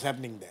 don't know what's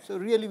happening there. So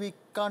really we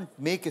can't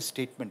make a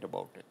statement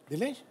about it.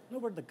 Dinesh? No,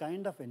 but the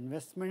kind of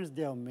investments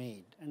they have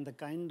made and the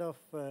kind of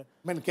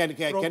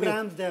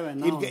programs they have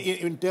announced.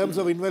 In terms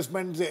of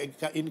investments,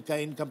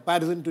 in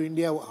comparison to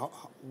India,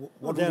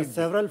 what they are would it be?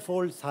 several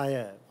folds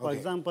higher. For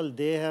example,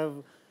 they have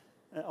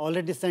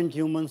already sent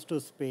humans to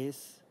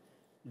space.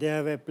 They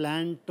have a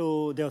plan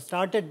they have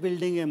started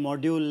building a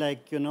module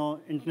like,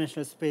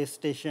 International Space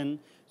Station.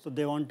 So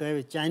they want to have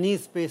a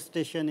Chinese space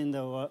station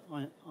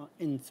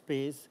in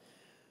space.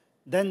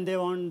 Then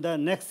the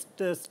next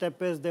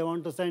step is they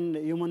want to send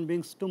human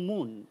beings to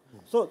moon.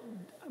 So,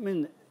 I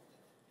mean,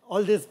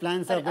 all these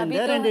plans have been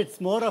there, and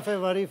it's more of a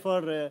worry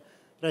for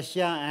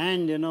Russia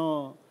and,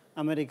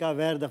 America,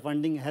 where the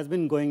funding has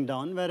been going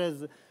down,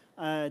 whereas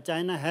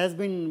China has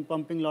been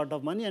pumping a lot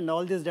of money, and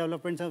all these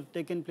developments have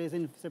taken place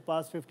in the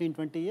past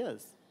 15-20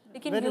 years.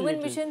 लेकिन human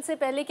mission से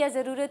पहले क्या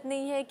ज़रूरत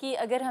नहीं है कि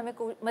अगर हमें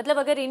मतलब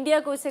अगर इंडिया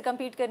को इससे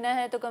कम्पीट करना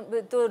है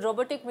तो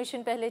रोबोटिक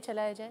मिशन पहले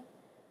चलाया जाए?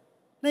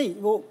 नहीं,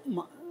 वो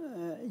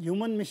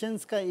ह्यूमन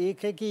मिशंस का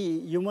एक है कि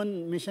human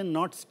mission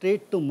not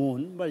straight to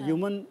moon, but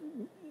human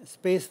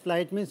space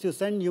flight means you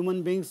send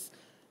human beings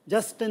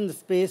just in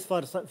space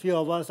for a few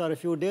hours or a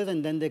few days,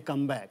 and then they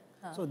come back.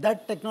 So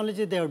that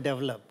technology they have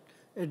developed.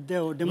 They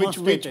have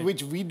demonstrated.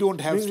 Which we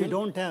don't have still. We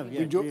don't have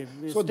yet.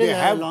 We so still they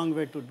have a long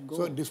way to go.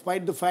 So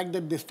despite the fact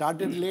that they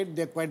started late,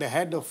 they're quite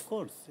ahead of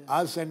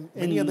us and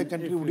many other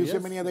countries. Would you say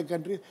many other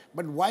countries?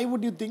 But why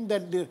would you think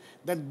that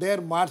that their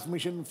Mars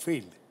mission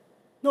failed?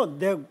 No,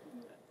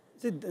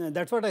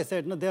 that's what I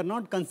said. No, they are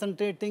not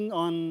concentrating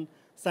on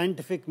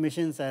scientific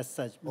missions as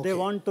such. Okay. They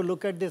want to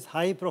look at this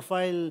high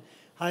profile,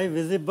 high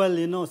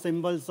visible,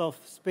 symbols of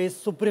space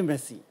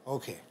supremacy.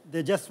 Okay.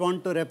 They just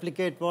want to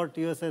replicate what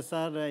USA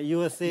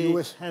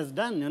has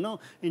done,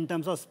 in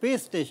terms of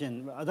space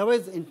station.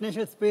 Otherwise,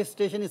 International Space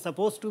Station is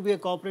supposed to be a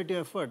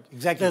cooperative effort.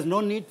 Exactly. There's no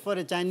need for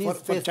a Chinese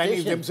space for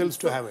Chinese station. themselves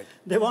to have it.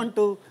 They want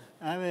to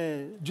have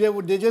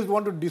they just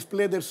want to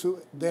display their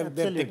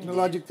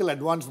technological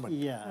advancement.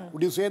 Yeah.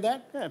 Would you say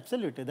that? Yeah,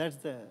 absolutely. That's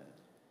the...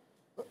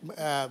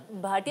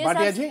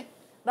 Bhatia जी,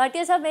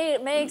 भाटिया साहब,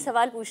 मैं एक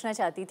सवाल पूछना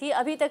चाहती थी।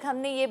 अभी तक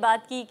हमने ये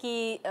बात की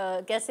कि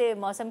कैसे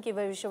मौसम की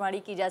भविष्यवाणी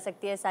की जा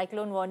सकती है,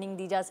 साइक्लोन वार्निंग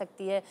दी जा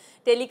सकती है,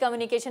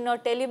 टेलीकम्युनिकेशन और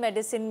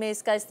टेलीमेडिसिन में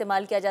इसका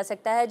इस्तेमाल किया जा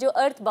सकता है, जो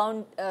अर्थ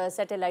बाउंड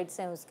सैटेलाइट्स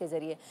हैं उसके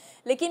ज़रिए।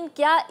 लेकिन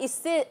क्या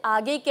इससे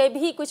आगे के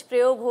भी कुछ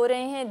प्रयोग हो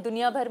रहे हैं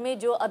दुनिया भर में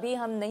जो अभी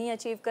हम नहीं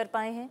अचीव कर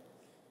पाए हैं?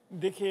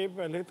 देखिए,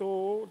 पहले तो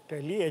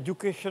टेली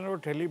एजुकेशन और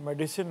टेली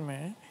मेडिसिन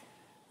में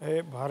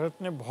भारत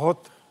ने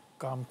बहुत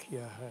काम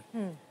किया है।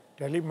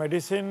 टेली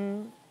मेडिसिन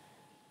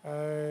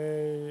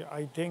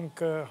आई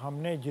थिंक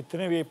हमने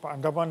जितने भी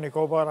अंडमान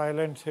निकोबार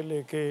आइलैंड से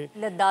लेके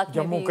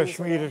Jammu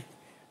Kashmir,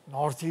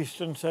 north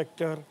eastern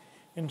sector,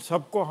 इन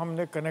सबको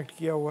हमने कनेक्ट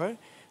किया हुआ है।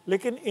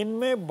 लेकिन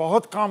इनमें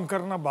बहुत काम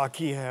करना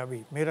बाकी है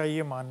अभी, मेरा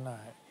ये मानना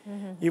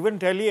है। इवन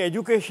टेली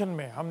एजुकेशन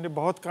में हमने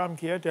बहुत काम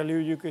किया है। टेली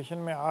एजुकेशन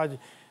में आज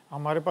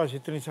हमारे पास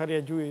इतनी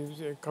सारी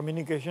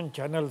कम्युनिकेशन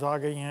चैनल्स आ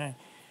गई हैं।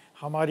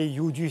 हमारी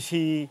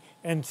UGC,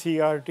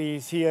 NCERT,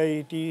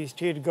 CIT,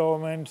 state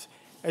governments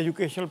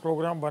educational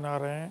programme बना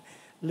रहे हैं।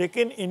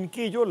 लेकिन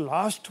इनकी जो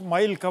लास्ट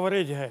माइल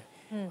कवरेज है,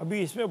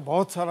 अभी इसमें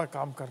बहुत सारा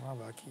काम करना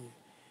बाकी है।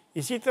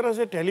 इसी तरह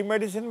से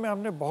टेलीमेडिसिन में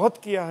हमने बहुत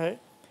किया है,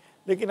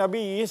 लेकिन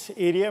अभी इस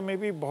एरिया में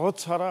भी बहुत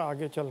सारा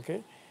आगे चल के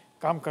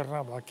काम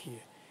करना बाकी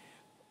है।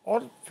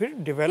 और फिर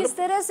डेवलप किस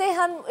तरह से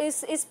हम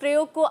इस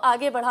प्रयोग को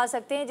आगे बढ़ा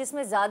सकते हैं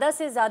जिसमें ज़्यादा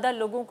से ज़्यादा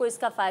लोगों को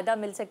इसका फ़ायदा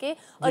मिल सके,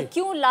 और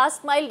क्यों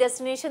लास्ट माइल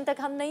डेस्टिनेशन तक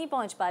हम नहीं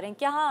पहुंच पा रहे हैं?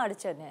 क्या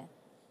अड़चन है?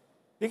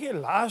 देखिए,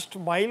 लास्ट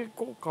माइल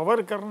को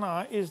कवर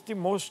करना is the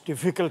most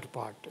difficult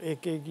part.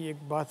 एक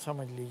बात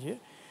समझ लीजिए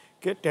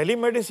कि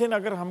टेलीमेडिसिन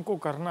अगर हमको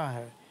करना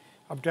है,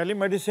 अब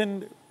टेलीमेडिसिन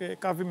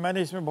काफ़ी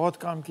मैंने इसमें बहुत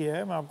काम किया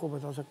है, मैं आपको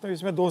बता सकता हूँ।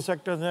 इसमें 2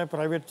 सेक्टर्स हैं,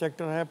 प्राइवेट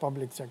सेक्टर है,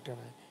 पब्लिक सेक्टर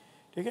है,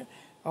 ठीक है।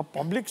 अब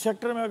पब्लिक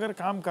सेक्टर में अगर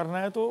काम करना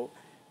है तो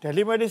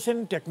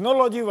टेलीमेडिसिन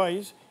टेक्नोलॉजी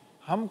वाइज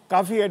हम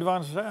काफ़ी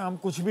एडवांस हैं, हम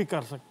कुछ भी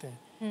कर सकते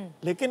हैं।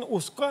 लेकिन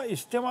उसका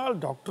इस्तेमाल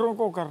डॉक्टरों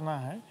को करना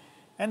है,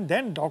 and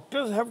then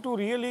doctors have to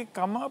really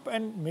come up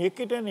and make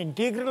it an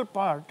integral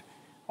part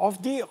of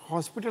the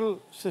hospital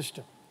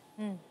system.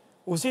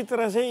 उसी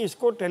तरह से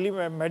इसको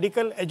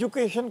मेडिकल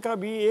एजुकेशन का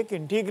भी एक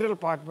इंटीग्रल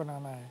पार्ट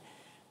बनाना है।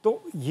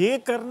 तो ये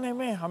करने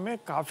में हमें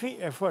काफ़ी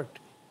एफर्ट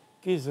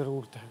की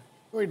ज़रूरत है।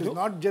 So it is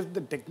not just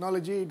the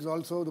technology; it's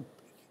also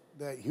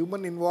the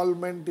human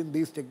involvement in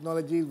these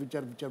technologies, which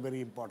are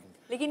very important.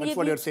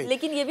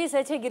 लेकिन ये भी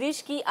सच है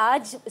गिरीश कि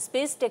आज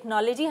स्पेस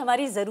टेक्नोलॉजी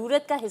हमारी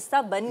ज़रूरत का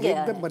हिस्सा बन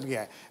गया है। एकदम बन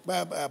गया है।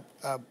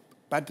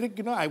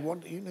 Patrick, I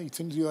want,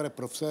 since you are a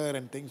professor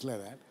and things like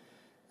that,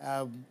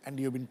 and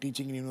you've been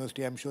teaching in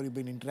university, I'm sure you've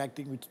been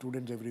interacting with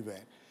students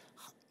everywhere.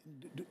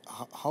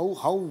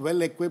 How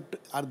well equipped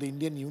are the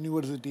Indian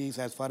universities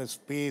as far as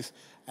space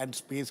and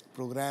space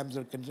programs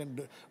are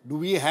concerned? Do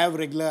we have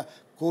regular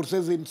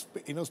courses in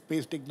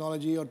space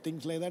technology or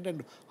things like that?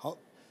 And how?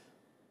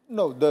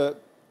 No, the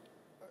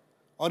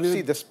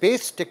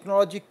space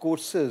technology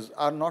courses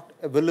are not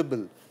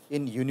available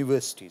in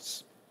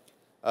universities.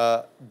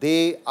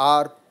 They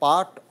are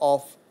part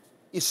of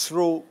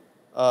ISRO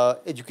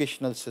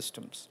educational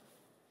systems.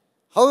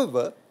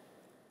 However,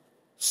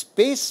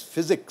 space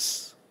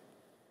physics,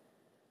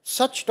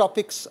 such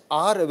topics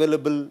are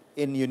available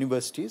in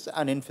universities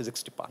and in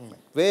physics department,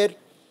 where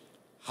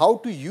how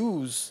to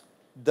use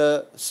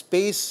the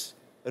space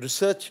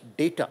research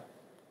data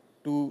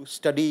to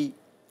study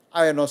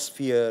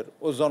ionosphere,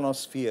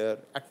 ozonosphere,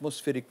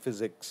 atmospheric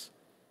physics,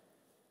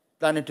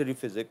 planetary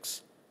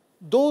physics,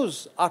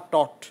 those are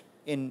taught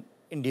in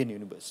Indian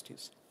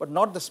universities, but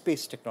not the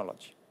space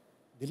technology.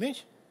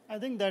 Dinesh? I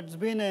think that's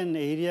been an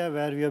area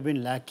where we have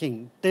been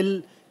lacking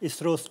till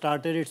ISRO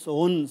started its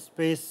own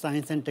Space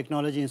Science and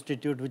Technology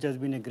Institute, which has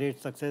been a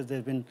great success.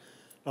 There's been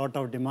a lot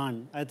of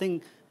demand. I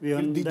think we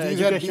are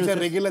these are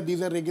regular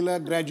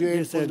graduate,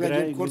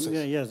 postgraduate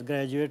courses. Yes,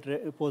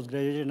 graduate,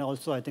 postgraduate, and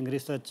also I think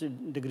research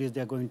degrees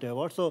they are going to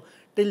award. So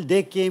till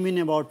they came in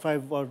about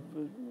 5 or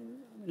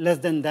less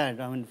than that,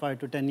 5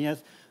 to 10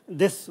 years,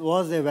 this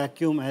was a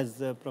vacuum, as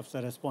the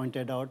professor has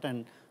pointed out,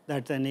 and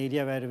that's an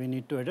area where we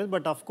need to address.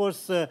 But of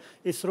course,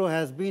 ISRO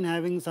has been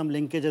having some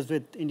linkages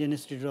with Indian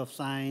Institute of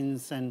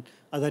Science and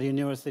other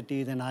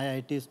universities and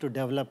IITs to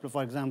develop,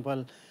 for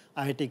example,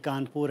 IIT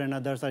Kanpur and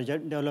others are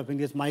developing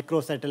these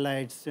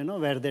microsatellites,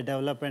 where they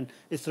develop, and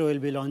ISRO will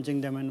be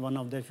launching them in one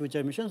of their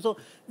future missions. So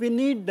we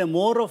need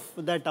more of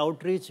that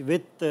outreach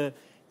with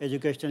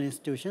educational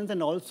institutions,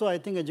 and also I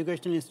think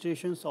educational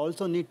institutions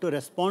also need to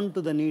respond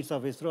to the needs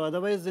of ISRO.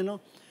 Otherwise,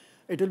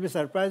 it will be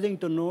surprising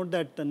to note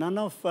that none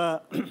of,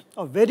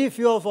 very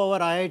few of our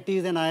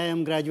IITs and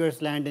IIM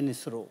graduates land in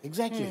ISRO.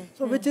 Exactly.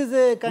 So which is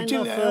a kind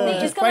of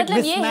इसका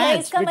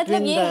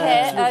मतलब ये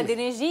है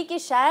दिनेश जी कि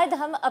शायद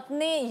हम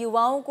अपने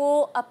युवाओं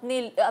को,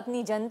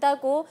 अपनी जनता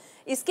को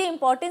इसके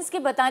इम्पोर्टेंस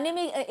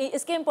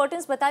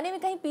बताने में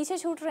कहीं पीछे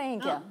छूट रहे हैं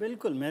क्या?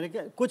 बिल्कुल,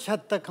 मेरे कुछ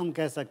हद तक हम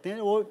कह सकते हैं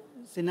वो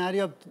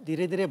सिनेरियो अब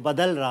धीरे-धीरे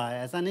बदल रहा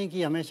है. ऐसा नहीं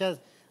कि हमेशा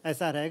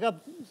ऐसा रहेगा.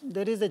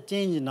 There is a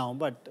change now,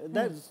 but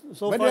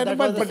so far that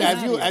was the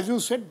scenario. As you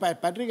said,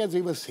 Patrick, as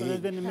he was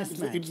saying,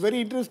 it's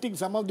very interesting.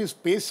 Some of the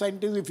space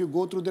scientists, if you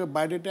go through their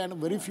biodata, and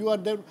very few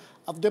of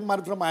them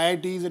are from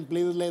IITs and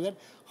places like that.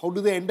 How do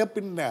they end up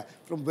in?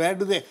 From where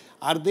do they?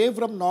 Are they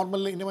from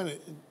normal?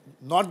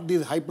 Not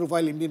these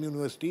high-profile Indian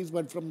universities,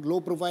 but from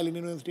low-profile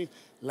Indian universities,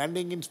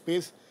 landing in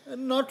space?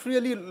 Not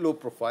really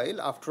low-profile.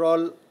 After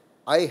all,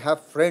 I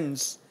have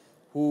friends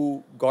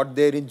who got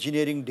their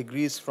engineering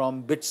degrees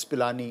from BITS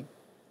Pilani,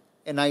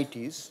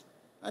 NITs,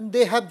 and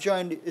they have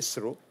joined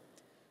ISRO.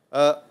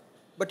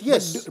 But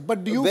yes,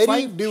 but do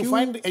you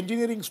find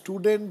engineering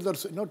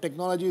students or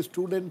technology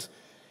students,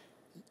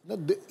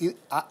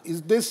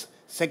 is this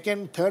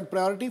second, third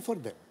priority for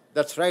them?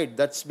 That's right.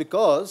 That's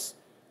because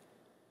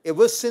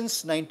ever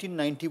since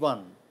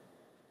 1991,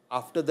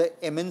 after the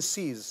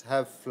MNCs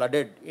have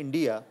flooded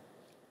India,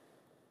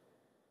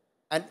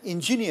 an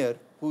engineer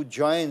who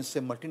joins a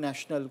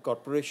multinational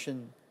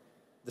corporation,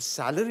 the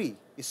salary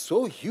is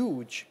so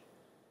huge.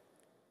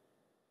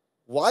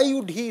 Why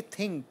would he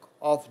think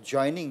of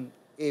joining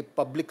a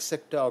public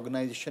sector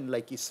organization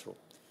like ISRO?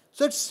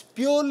 So it's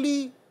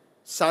purely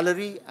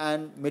salary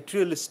and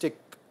materialistic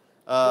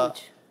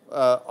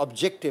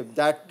objective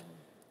that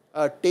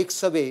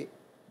takes away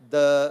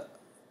the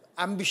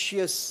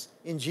ambitious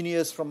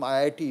engineers from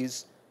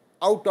IITs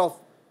out of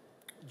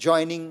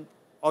joining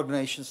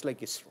organizations like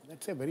ISRO.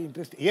 That's a very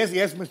interesting. Yes,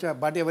 Mr.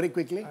 Bhatia, very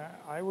quickly.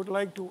 I would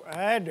like to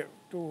add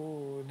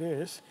to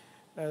this.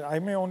 I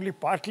may only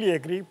partly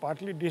agree,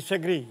 partly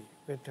disagree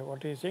with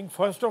what he is saying.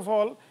 First of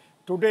all,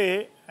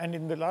 today and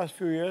in the last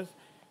few years,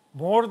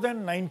 more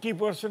than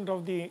 90%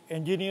 of the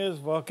engineers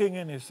working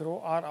in ISRO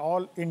are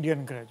all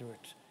Indian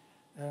graduates.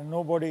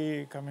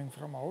 Nobody coming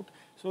from out.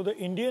 So the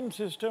Indian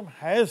system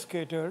has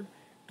catered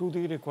to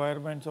the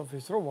requirements of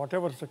ISRO,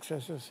 whatever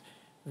successes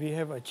we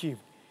have achieved.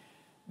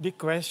 The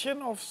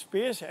question of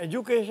space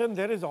education,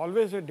 there is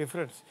always a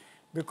difference,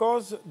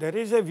 because there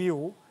is a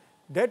view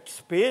that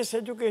space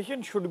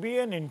education should be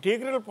an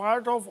integral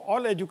part of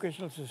all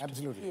educational systems.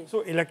 Absolutely.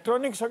 So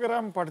electronics agar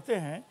hum padhte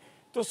hain,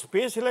 to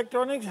space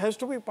electronics has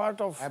to be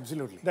part of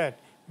that.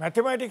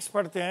 Mathematics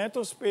padhte hain,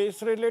 to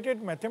space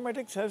related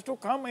mathematics has to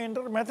come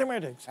under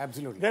mathematics.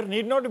 Absolutely. There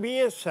need not be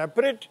a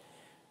separate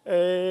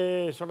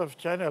sort of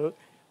channel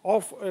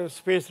of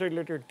space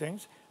related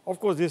things. Of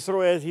course,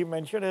 ISRO, as he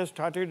mentioned, has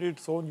started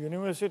its own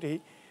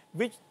university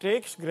which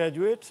takes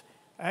graduates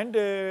and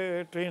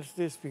trains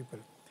these people.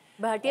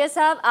 Bhatia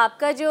साहब,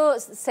 आपका जो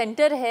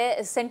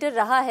centre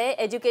रहा है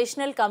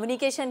educational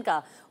communication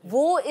का,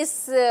 वो इस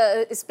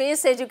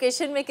space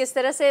education में किस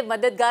तरह से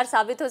मददगार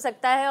साबित हो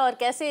सकता है और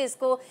कैसे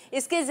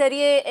इसके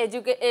ज़रिए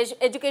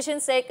एजुकेशन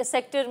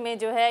सेक्टर में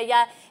जो है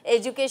या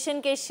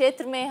एजुकेशन के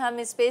क्षेत्र में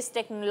हम स्पेस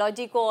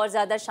टेक्नोलॉजी को और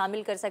ज़्यादा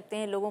शामिल कर सकते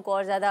हैं, लोगों को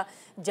और ज़्यादा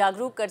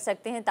जागरूक कर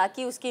सकते हैं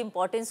ताकि उसकी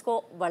इम्पोर्टेंस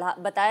को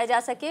बताया जा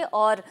सके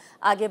और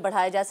आगे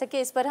बढ़ाया जा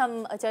सके। इस पर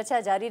हम चर्चा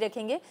जारी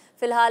रखेंगे।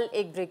 फिलहाल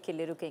एक ब्रेक के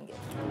लिए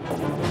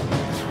रुकेंगे।